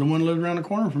 The one that lived around the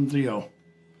corner from Theo,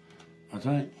 I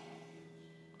think.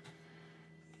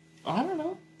 I don't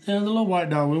know. Yeah, the little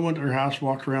white dog. We went to their house,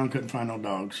 walked around, couldn't find no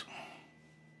dogs.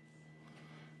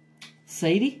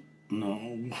 Sadie?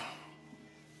 No.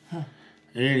 Huh.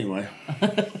 Anyway.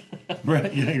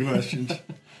 Brett, you got any questions?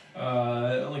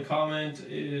 The only comment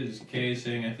is Kay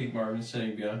saying, I think Marvin's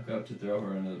setting Bianca up to throw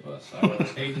her under the bus. I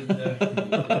always hated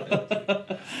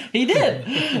that. He did.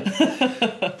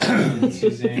 And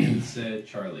Suzanne said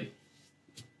Charlie.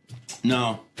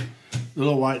 No. The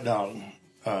little white dog.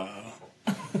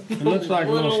 It looks like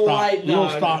a little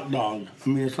stock dog. I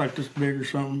mean, it's like this big or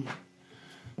something.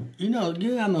 You know,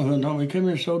 I know who I'm talking about. He came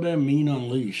here so damn mean on a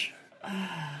leash.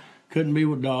 Couldn't be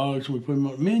with dogs. We put him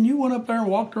up. Man, you went up there and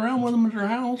walked around with him at your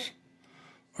house?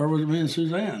 Or was it me and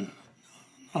Suzanne?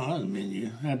 No, that wasn't me and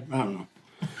you. I don't know.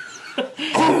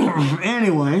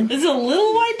 Anyway. Is it a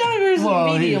little white dog or is it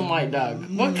a medium white dog?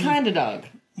 What kind of dog?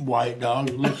 White dog.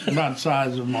 Looks about the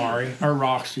size of Mari. Or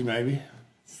Roxy, maybe.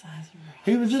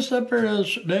 He was just up here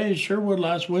the day in Sherwood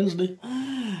last Wednesday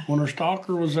when her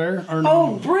stalker was there. Or no.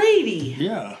 Oh, Brady.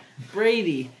 Yeah.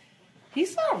 Brady.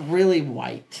 He's not really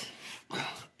white.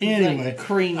 Anyway, like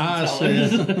cream I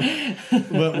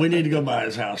but we need to go by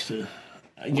his house too.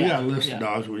 We got a list of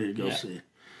dogs we need to go see.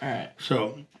 All right.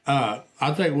 So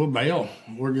I think we'll bail.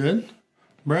 We're good.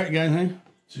 Brett, you got anything?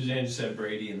 Suzanne just said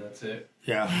Brady, and that's it.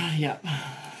 Yeah. Yeah.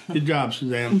 Good job,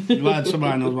 Suzanne. Glad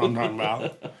somebody knows what I'm talking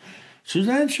about.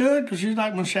 Suzanne should, because she's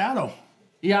like my shadow.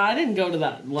 Yeah, I didn't go to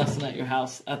that lesson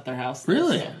at their house.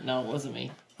 Really? So, no, it wasn't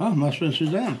me. Oh, must have been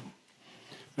Suzanne.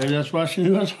 Maybe that's why she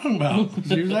knew what I was talking about.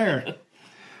 She was there.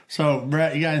 So,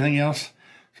 Brett, you got anything else?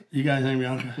 You got anything,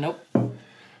 Bianca? Nope.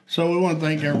 So we want to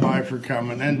thank everybody for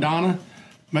coming. And Donna,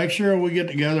 make sure we get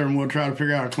together and we'll try to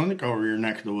figure out a clinic over your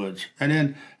neck of the woods. And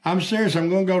then, I'm serious, I'm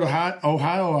going to go to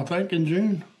Ohio, I think, in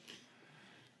June.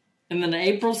 And then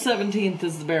April 17th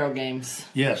is the Barrel Games.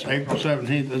 Yes, April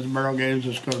 17th is the Barrel Games.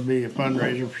 It's going to be a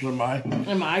fundraiser for somebody.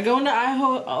 Am I going to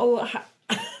Idaho? Oh,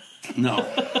 no.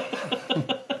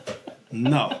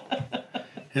 No.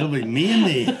 It'll be me and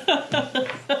me.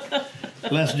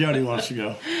 Unless Jody wants to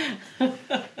go.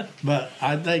 But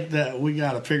I think that we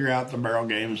got to figure out the Barrel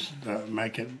Games to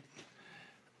make it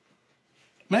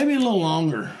maybe a little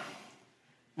longer.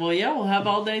 Well, yeah, we'll have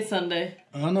all day Sunday.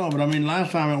 I know, but I mean,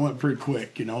 last time it went pretty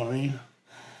quick, you know what I mean?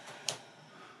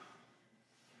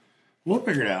 We'll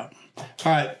figure it out. All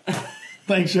right.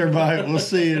 Thanks, everybody. We'll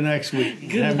see you next week.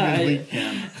 Good night. A good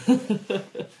weekend.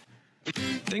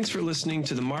 Thanks for listening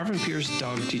to the Marvin Pierce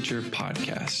Dog Teacher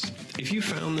Podcast. If you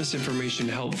found this information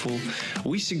helpful,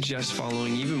 we suggest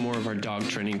following even more of our dog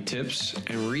training tips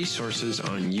and resources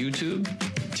on YouTube,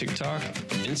 TikTok,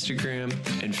 Instagram,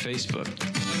 and Facebook.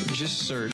 Just search